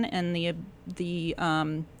satisfaction and the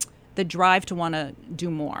the drive to want to do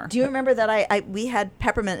more. Do you remember that we had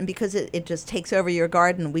peppermint, and because it just takes over your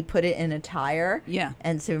garden, we put it in a tire? Yeah.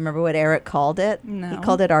 And so remember what Eric called it? No. He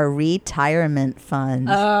called it our retirement fund.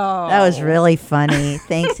 Oh. That was really funny.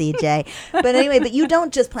 Thanks, EJ. But anyway, but you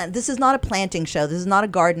don't just plant. This is not a planting show. This is not a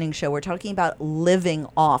gardening show. We're talking about living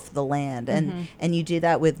off the land. And you do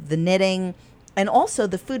that with the knitting and also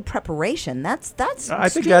the food preparation. That's I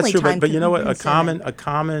think that's true, but you know what? A time-consuming.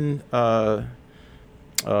 common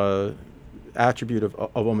attribute of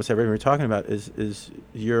almost everything we're talking about is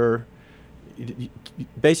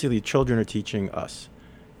basically children are teaching us.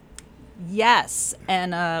 Yes,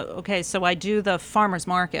 and okay, so I do the farmers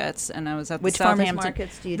markets, and I was at Which the Southampton. farmers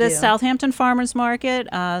markets do you the do? Southampton Farmers Market,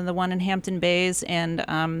 the one in Hampton Bays, and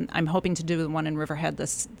I'm hoping to do the one in Riverhead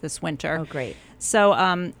this winter. Oh, great. So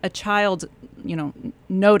a child,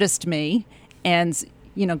 noticed me, and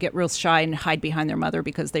get real shy and hide behind their mother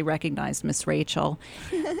because they recognize Miss Rachel,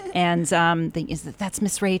 and that's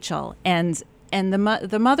Miss Rachel, and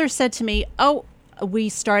the mother said to me, "Oh, we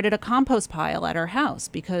started a compost pile at our house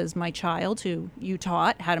because my child, who you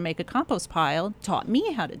taught how to make a compost pile, taught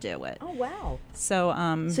me how to do it." Oh, wow. So,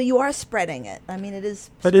 So you are spreading it. I mean, it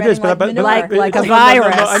is But it is, spreading but like a no,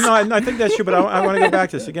 virus. I think that's true, but I want to go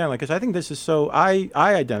back to this again, because I think this is so. I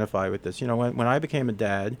identify with this. When I became a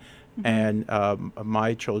dad, and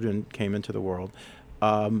my children came into the world,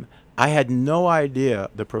 I had no idea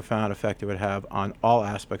the profound effect it would have on all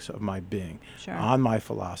aspects of my being, Sure. on my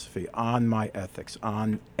philosophy, on my ethics,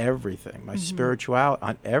 on everything, my spirituality,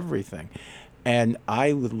 on everything. And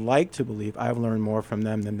I would like to believe I've learned more from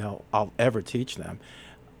them than I'll ever teach them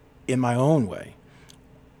in my own way.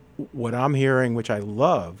 What I'm hearing, which I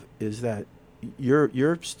love, is that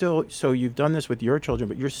you're still, so you've done this with your children,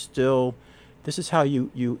 but you're still, this is how you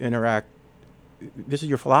interact. This is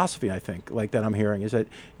your philosophy, I think, like that I'm hearing, is that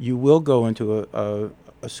you will go into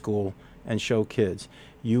a school and show kids.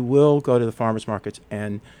 You will go to the farmers markets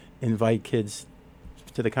and invite kids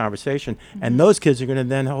to the conversation. And those kids are going to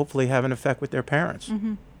then hopefully have an effect with their parents.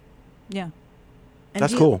 yeah. And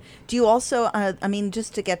That's cool. Do you also,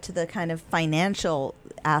 just to get to the kind of financial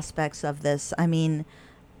aspects of this,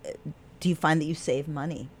 do you find that you save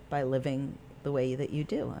money by living the way that you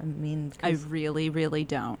do? I really, really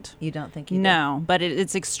don't. You don't think you do? No, but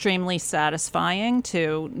it's extremely satisfying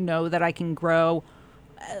to know that I can grow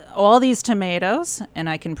all these tomatoes and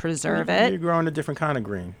I can preserve You're it. growing a different kind of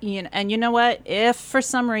green. And you know what? If for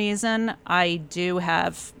some reason I do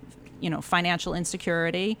have, financial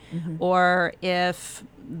insecurity, or if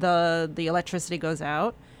the electricity goes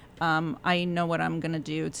out, I know what I'm going to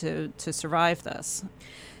do to survive this.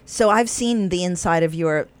 So I've seen the inside of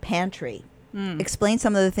your pantry. Explain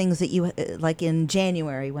some of the things that you, like in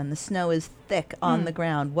January when the snow is thick on the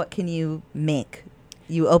ground. What can you make?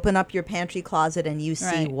 You open up your pantry closet and you see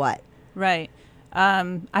Right. what? Right.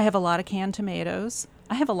 I have a lot of canned tomatoes.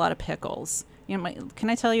 I have a lot I can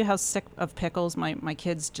I tell you how sick of pickles? My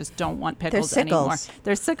kids just don't want pickles anymore.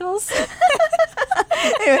 They're sickles.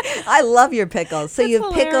 I love your pickles. So That's you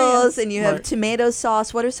have pickles hilarious. and you have Right. tomato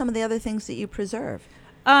sauce. What are some of the other things that you preserve?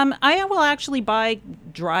 I will actually buy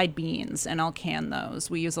dried beans and I'll can those.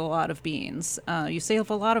 We use a lot of beans. You save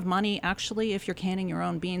a lot of money actually if you're canning your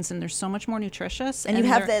own beans, and they're so much more nutritious. And you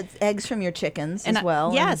have they're- the eggs from your chickens and as well.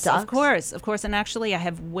 and Yes, ducks. of course. And actually, I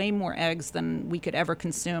have way more eggs than we could ever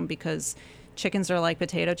consume because chickens are like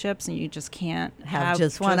potato chips, and you just can't Have have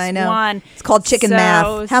just one. I know. one. It's called chicken So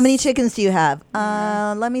math. How many chickens do you have?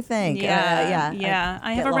 Let me think. Yeah.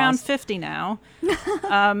 I have get around lost. 50 now.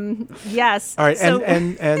 Yes. All right, So,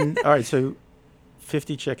 and all right, so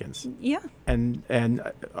 50 chickens, yeah, and And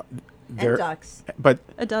ducks. But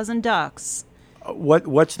a dozen ducks.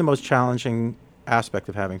 what's the most challenging aspect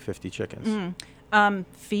of having 50 chickens?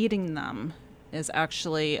 Feeding them is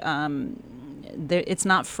actually it's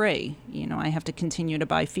not free. I have to continue to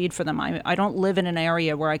buy feed for them. I don't live in an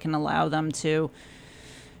area where I can allow them to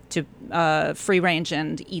free range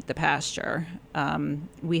and eat the pasture.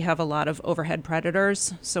 We have a lot of overhead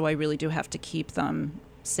predators, so I really do have to keep them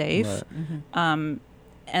safe. Right.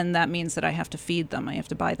 And that means that I have to feed them. I have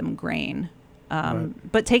to buy them grain. Right.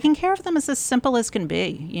 But taking care of them is as simple as can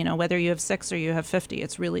be. Whether you have 6 or you have 50,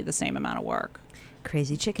 it's really the same amount of work.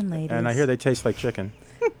 Crazy chicken ladies. And I hear they taste like chicken.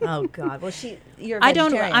 Oh God. Well, you're a I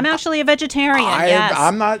don't. vegetarian. I'm actually a vegetarian. Yes.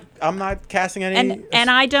 I'm not casting any. and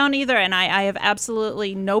I don't either. And I have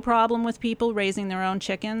absolutely no problem with people raising their own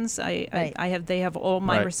chickens. Right. They have all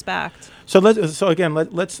my Right. respect. So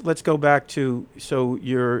let's go back to, so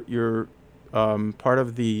you're part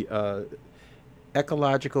of the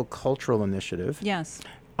Ecological Cultural Initiative. Yes.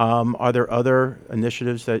 Are there other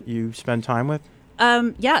initiatives that you spend time with?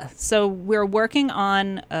 Yeah, so we're working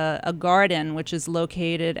on a garden which is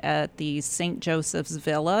located at the St. Joseph's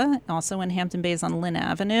Villa, also in Hampton Bays on Lynn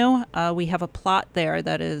Avenue. We have a plot there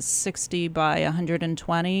that is 60 by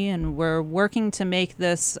 120, and we're working to make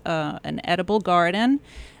this an edible garden.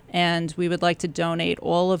 And we would like to donate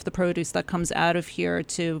all of the produce that comes out of here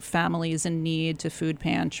to families in need, to food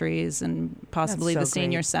pantries, and possibly That's so the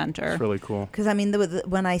senior great. center. It's really cool. Because, I mean,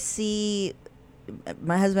 when I see,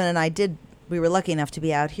 my husband and I we were lucky enough to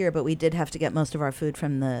be out here, but we did have to get most of our food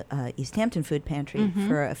from the East Hampton Food Pantry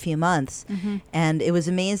for a few months. And it was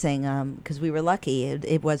amazing because we were lucky.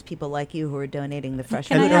 It was people like you who were donating the fresh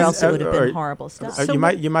Can food, I or ask- else it would have been or- horrible stuff. So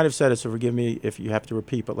you might have said it, so forgive me if you have to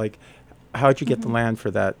repeat, but like, how'd you get the land for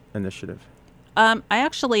that initiative? I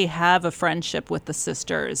actually have a friendship with the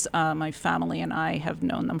sisters. My family and I have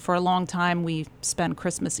known them for a long time. We spend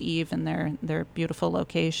Christmas Eve in their beautiful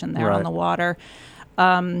location there on Right. the water.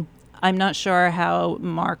 I'm not sure how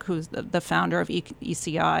Mark, who's the founder of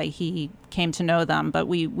ECI, he came to know them, but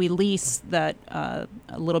we lease that a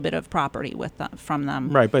little bit of property from them.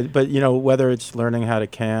 Right, but you know, whether it's learning how to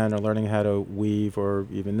can or learning how to weave or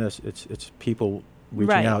even this, it's people reaching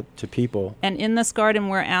Right. out to people. And in this garden,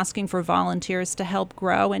 we're asking for volunteers to help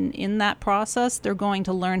grow. And in that process, they're going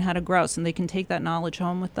to learn how to grow, so they can take that knowledge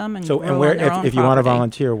home with them and So, grow and where, on their own if you want to property.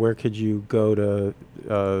 volunteer, where could you go to?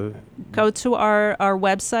 Go to our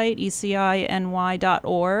website,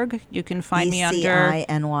 eciny.org. You can find me under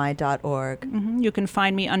ECINY.org. you can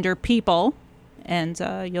find me under people, and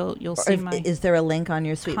you'll see my Is there a link on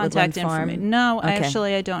your Sweet Woodland contact Farm? information. No,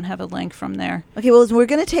 Okay. I don't have a link from there. Okay, well, we're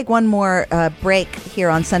going to take one more break here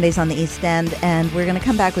on Sundays on the East End, and we're going to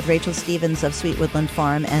come back with Rachel Stevens of Sweet Woodland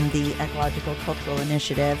Farm and the Ecological Cultural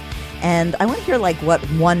Initiative. And I want to hear, like, what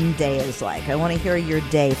one day is like. I want to hear your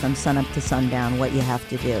day from sunup to sundown, what you have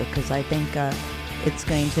to do, because I think it's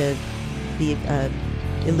going to be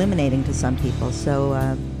illuminating to some people.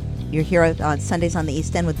 So you're here on Sundays on the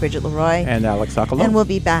East End with Bridget Leroy, And Alex Sokolow. and we'll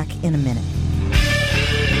be back in a minute.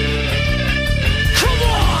 Come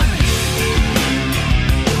on!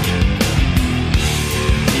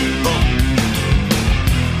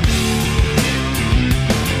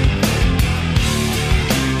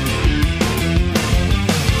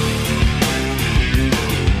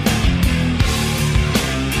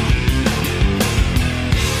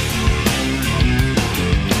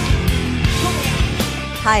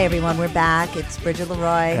 Hi, everyone. We're back. It's Bridget Leroy.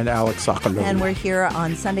 and Alex Sokolow. And we're here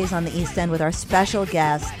on Sundays on the East End with our special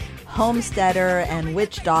guest, homesteader and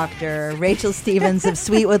witch doctor, Rachel Stevens of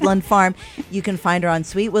Sweet Woodland Farm. You can find her on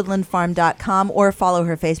sweetwoodlandfarm.com or follow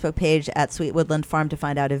her Facebook page at Sweet Woodland Farm to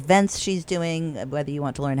find out events she's doing, whether you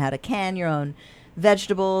want to learn how to can your own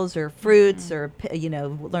vegetables or fruits or,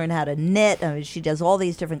 learn how to knit. I mean, she does all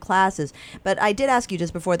these different classes. But I did ask you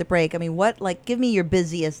just before the break, I mean, give me your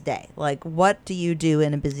busiest day. Like, what do you do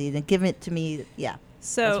in a busy day? Give it to me. Yeah.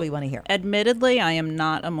 So, that's what we want to hear. Admittedly, I am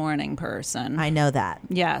not a morning person. I know that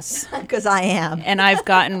Yes. because I am. And I've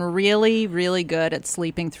gotten really, really good at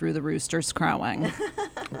sleeping through the roosters crowing.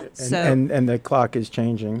 and the clock is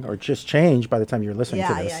changing, or just changed by the time you're listening Yeah,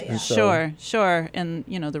 to this. yeah, yeah. And so- Sure. And,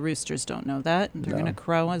 the roosters don't know that. They're No. going to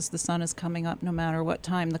crow as the sun is coming up no matter what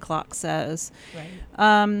time the clock says.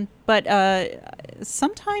 Right. But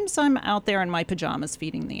sometimes I'm out there in my pajamas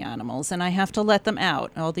feeding the animals, and I have to let them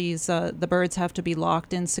out. All these, the birds have to be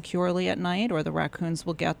locked in securely at night, or the raccoons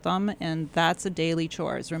will get them, and that's a daily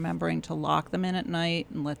chore, is remembering to lock them in at night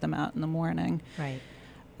and let them out in the morning. Right.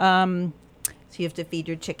 So you have to feed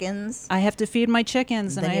your chickens. I have to feed my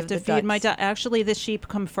chickens, and Then I you have to have the feed my ducks. Actually, the sheep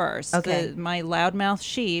come first. Okay. My loudmouth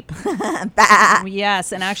sheep. Bah!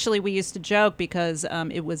 Yes, and actually we used to joke because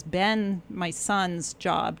it was Ben, my son's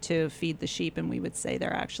job, to feed the sheep, and we would say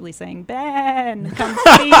they're actually saying, Ben, come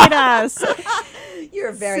feed us, You're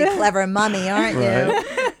a very clever mummy, aren't you?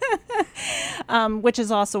 Right. which is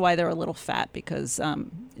also why they're a little fat, because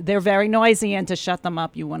they're very noisy, and to shut them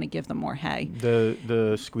up, you want to give them more hay.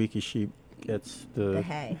 The squeaky sheep gets the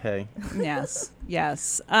hay. Yes.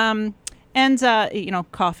 And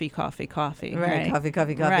coffee. Right. Coffee.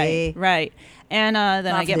 Right. And then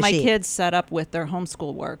Not I for get the my sheep. kids set up with their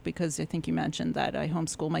homeschool work, because I think you mentioned that I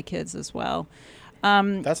homeschool my kids as well.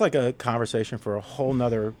 That's like a conversation for a whole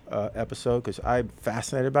nother episode, because I'm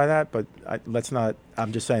fascinated by that. But let's not.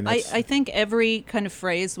 I'm just saying. I think every kind of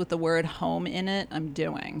phrase with the word home in it, I'm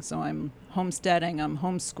doing. So I'm homesteading, I'm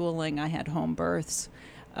homeschooling, I had home births,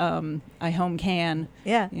 I home can.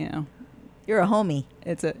 Yeah. You know, You're a homie.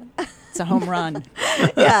 it's a It's a home run.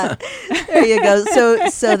 Yeah, there you go.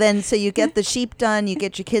 So you get the sheep done, you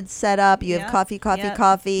get your kids set up, you have Yep,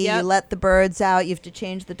 coffee, yep. you let the birds out, you have to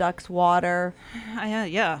change the ducks' water.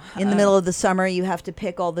 Yeah. In the middle of the summer, you have to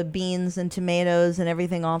pick all the beans and tomatoes and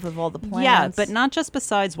everything off of all the plants. Yeah, but not just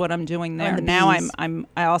besides what I'm doing there. the Now bees. I'm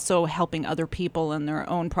also helping other people in their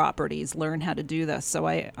own properties learn how to do this. So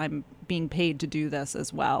I'm being paid to do this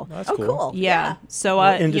as well. That's Oh, cool. cool. Yeah. So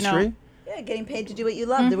Industry. you know, Yeah, getting paid to do what you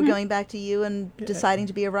love. They were going back to you and deciding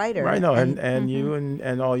to be a writer. Right, no, and you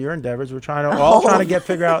and all your endeavors, we're all trying to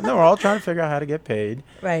figure out how to get paid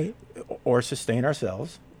Right. or sustain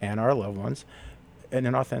ourselves and our loved ones in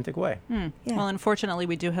an authentic way. Yeah. Well, unfortunately,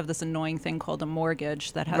 we do have this annoying thing called a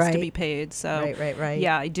mortgage that has to Right. be paid. So, Right.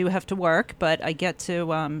 yeah, I do have to work, but I get to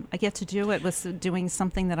do it with doing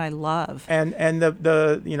something that I love. And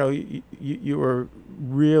the you were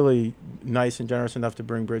really nice and generous enough to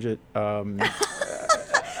bring Bridget.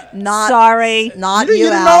 Not Sorry. Not You you,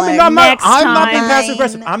 didn't know me. Alex. I'm not Next being time. passive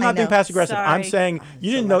aggressive. I'm I not being know. passive aggressive. I'm Sorry. saying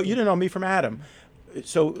you so didn't know me from Adam.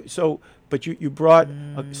 So but you brought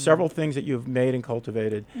several things that you've made and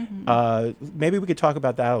cultivated. Maybe we could talk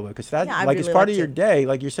about that a little bit, because that Yeah, I'd like it's really part like of your to. day.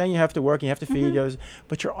 Like you're saying, you have to work and you have to feed others,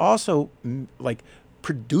 but you're also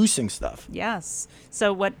producing stuff. Yes.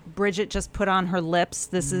 So what Bridget just put on her lips,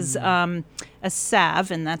 this is a salve,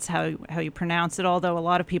 and that's how you pronounce it, although a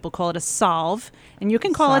lot of people call it a salve. And you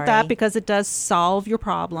can call it Sorry. that because it does solve your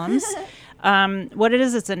problems. What it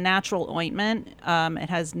is, it's a natural ointment. It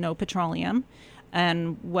has no petroleum.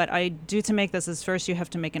 And what I do to make this is, first you have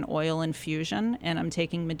to make an oil infusion, and I'm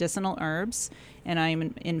taking medicinal herbs, and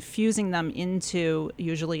I'm infusing them into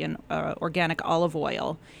usually an organic olive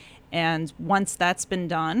oil. And once that's been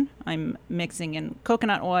done, I'm mixing in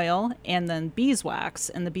coconut oil and then beeswax.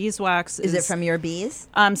 And the beeswax Is it from your bees?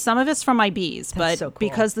 some of it's from my bees, but so cool.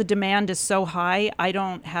 because the demand is so high, I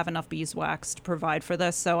don't have enough beeswax to provide for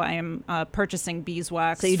this. So I am purchasing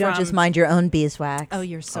beeswax. So you don't from- just mind your own beeswax. Oh,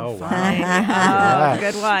 you're so Oh, wow. funny. Yeah. Oh,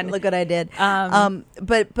 good one. Look what I did.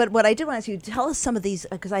 But what I did want to ask you, tell us some of these,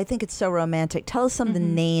 because I think it's so romantic. Tell us some of the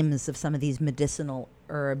names of some of these medicinal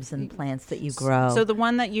herbs and plants that you grow. So the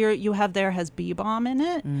one that you have there has bee balm in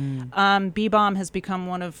it. Bee balm has become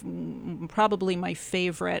one of probably my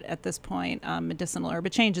favorite at this point medicinal herb.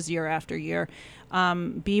 It changes year after year.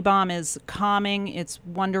 Bee balm is calming. It's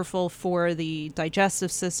wonderful for the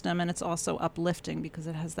digestive system, and it's also uplifting because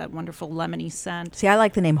it has that wonderful lemony scent. See, I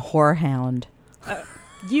like the name whorehound.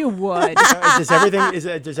 You would. Does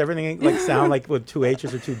everything like sound like with two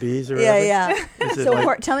H's or two B's or whatever? Yeah. Is it So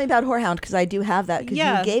like- tell me about whorehound, because I do have that, because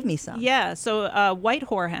you gave me some. Yeah, so white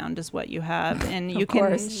whorehound is what you have, and you can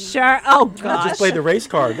course. sure. Oh I gosh. just played the race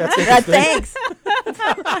card. That's interesting. Thanks.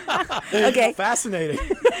 Okay, Fascinating.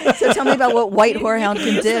 so tell me about what white whorehound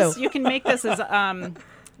can use do. this- you can make this as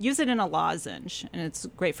use it in a lozenge, and it's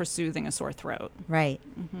great for soothing a sore throat. Right.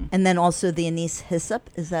 And then also the anise hyssop.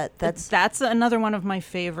 That's Another one of my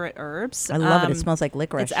favorite herbs. I love it. It smells like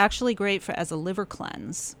licorice. It's actually great as a liver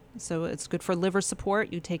cleanse. So it's good for liver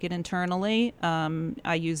support. You take it internally.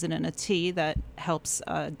 I use it in a tea that helps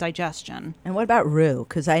digestion. And what about rue?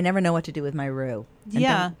 Because I never know what to do with my rue. And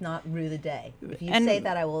Yeah. don't not rue the day. If you And- say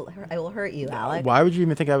that, I will hurt you, Alec. Why would you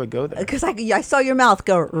even think I would go there? Because I saw your mouth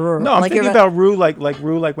go. No, I'm thinking about roux, like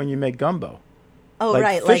roux, like when you make gumbo. Oh, like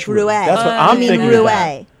right, fish like roux. roux. That's what I I'm mean thinking roux.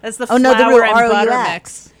 about. That's the Oh no, the flour roux. and butter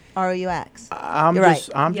mix. R-O-U-X. I'm You're just,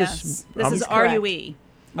 I'm Yes, just. this I'm is correct. RUE.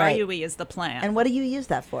 Right. RUE is the plant. And what do you use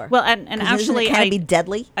that for? well, and 'Cause actually, can it be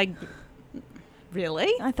deadly?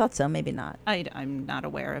 Really? I thought so. Maybe not. I'm not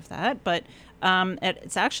aware of that, but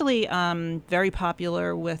it's actually very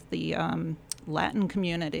popular with the Latin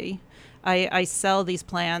community. I sell these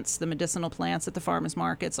plants, the medicinal plants, at the farmers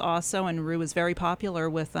markets also, and rue is very popular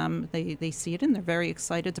with them. They see it and they're very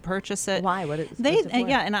excited to purchase it. Why? What's it for?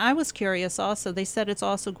 Yeah, and I was curious also. They said it's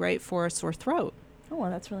also great for a sore throat. Oh, well,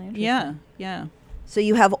 that's really interesting. Yeah. So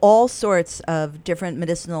you have all sorts of different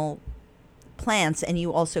medicinal plants, and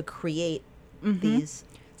you also create these.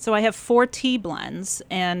 So I have 4 tea blends,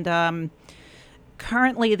 and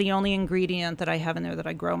currently the only ingredient that I have in there that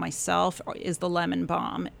I grow myself is the lemon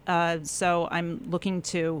balm. So I'm looking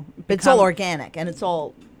to But it's all become- organic, and it's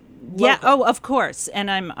all. Yeah. local. Oh, of course. And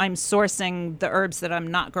I'm sourcing the herbs that I'm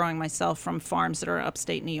not growing myself from farms that are in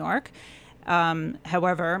upstate New York.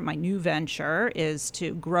 However, my new venture is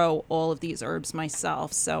to grow all of these herbs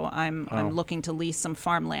myself. So I'm looking to lease some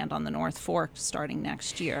farmland on the North Fork starting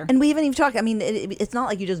next year. And we haven't even talked. I mean, it's not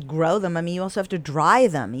like you just grow them. I mean, you also have to dry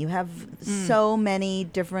them. You have so many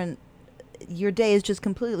different. Your day is just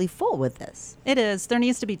completely full with this. It is. There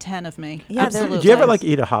needs to be 10 of me. Yeah, there- Absolutely. Do you ever like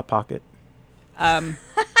eat a hot pocket?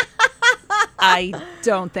 I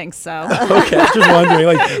don't think so. Okay, just wondering,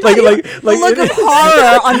 like The look of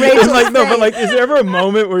horror on Rachel's like, no, face. but like, is there ever a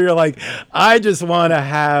moment where you're like, I just want to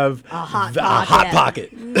have a Hot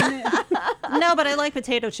Pocket? No, but I like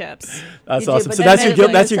potato chips. That's You do, awesome. but So then that's your make guilt.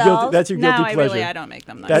 them That's your guilty. yourself? That's your No, guilty pleasure. I don't make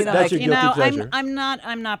them. That's your guilty pleasure.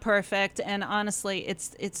 I'm not perfect, and honestly,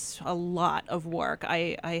 it's a lot of work.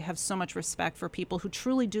 I have so much respect for people who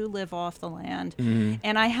truly do live off the land,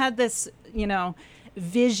 and I had this,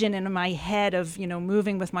 vision in my head of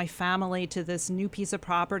moving with my family to this new piece of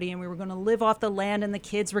property, and we were going to live off the land, and the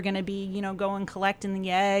kids were going to be going collecting the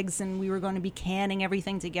eggs, and we were going to be canning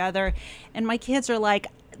everything together, and my kids are like,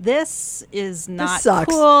 this is not sucks.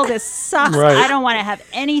 cool, this sucks. Right. I don't want to have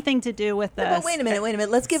anything to do with this. But wait a minute.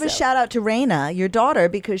 Let's give a shout out to Raina, your daughter,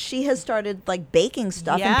 because she has started like baking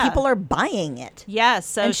stuff and Yeah. people are buying it. Yes.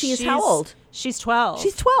 So And she's how old? She's 12.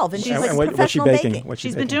 She's 12 and she's And like what's she professional baking? baking. What's she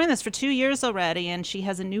She's been baking? doing this for 2 years already, and she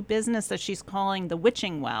has a new business that she's calling the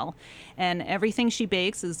Witching Well. And everything she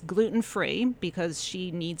bakes is gluten-free because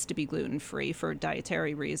she needs to be gluten-free for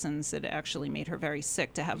dietary reasons. It actually made her very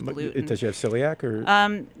sick to have gluten. Does she have celiac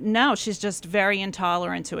or? No, she's just very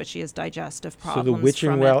intolerant to it. She has digestive So problems. the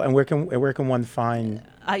Witching from Well, it. and where can one find?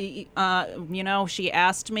 She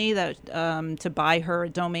asked me that to buy her a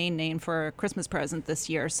domain name for a Christmas present this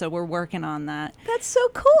year, so we're working on that. That's so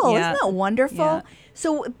cool. Yeah. Isn't that wonderful? Yeah.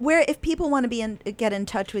 So if people want to get in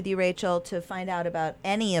touch with you, Rachel, to find out about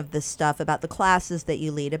any of this stuff, about the classes that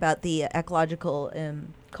you lead, about the ecological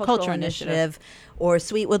cultural Culture initiative, Initiative. or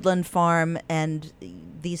Sweet Woodland Farm, and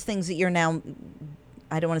these things that you're now,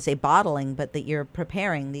 I don't want to say bottling, but that you're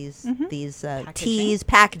preparing these teas,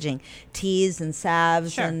 packaging, teas and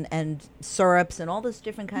salves Sure. and syrups and all this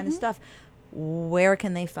different kind of stuff. Where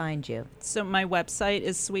can they find you? So my website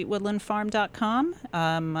is sweetwoodlandfarm.com.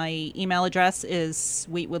 My email address is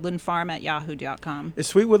sweetwoodlandfarm@yahoo.com. Is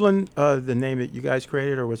Sweet Woodland the name that you guys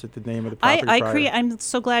created, or was it the name of the property? prior? I'm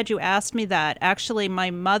so glad you asked me that. Actually,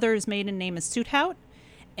 my mother's maiden name is Soethout,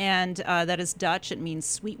 and that is Dutch. It means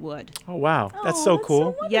sweet wood. Oh wow, that's so cool.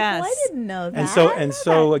 wonderful. Yes. I didn't know that. And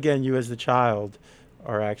so again, you as the child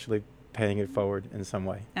are actually paying it forward in some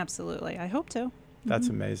way. Absolutely. I hope to. That's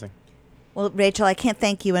amazing. Well, Rachel, I can't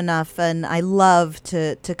thank you enough, and I love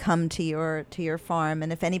to come to your farm.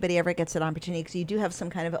 And if anybody ever gets an opportunity, because you do have some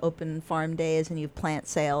kind of open farm days, and you have plant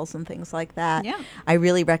sales and things like that. Yeah. I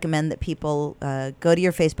really recommend that people go to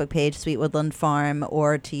your Facebook page, Sweet Woodland Farm,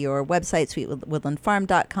 or to your website,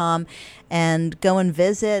 sweetwoodlandfarm.com, and go and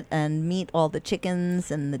visit and meet all the chickens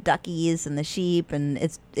and the duckies and the sheep, and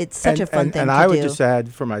it's such a fun thing and to I do. would just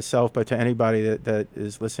add for myself, but to anybody that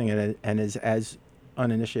is listening and is as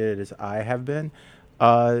uninitiated as I have been,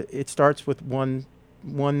 it starts with one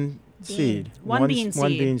seed. One bean One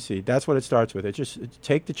seed. bean seed. That's what it starts with. It's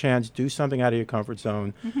take the chance, do something out of your comfort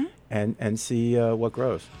zone, and see what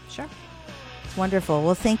grows. Sure. It's wonderful.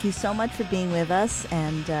 Well, thank you so much for being with us,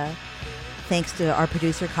 and thanks to our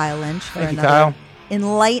producer, Kyle Lynch, for Thank you, another Kyle.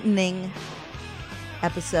 enlightening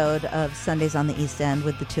episode of Sundays on the East End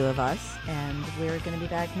with the two of us. And we're going to be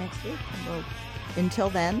back next week. Well, until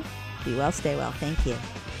then, be well, stay well. Thank you.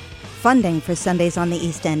 Funding for Sundays on the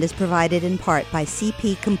East End is provided in part by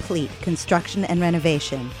CP Complete Construction and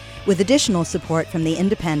Renovation, with additional support from The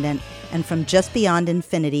Independent and from Just Beyond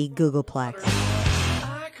Infinity Googleplex.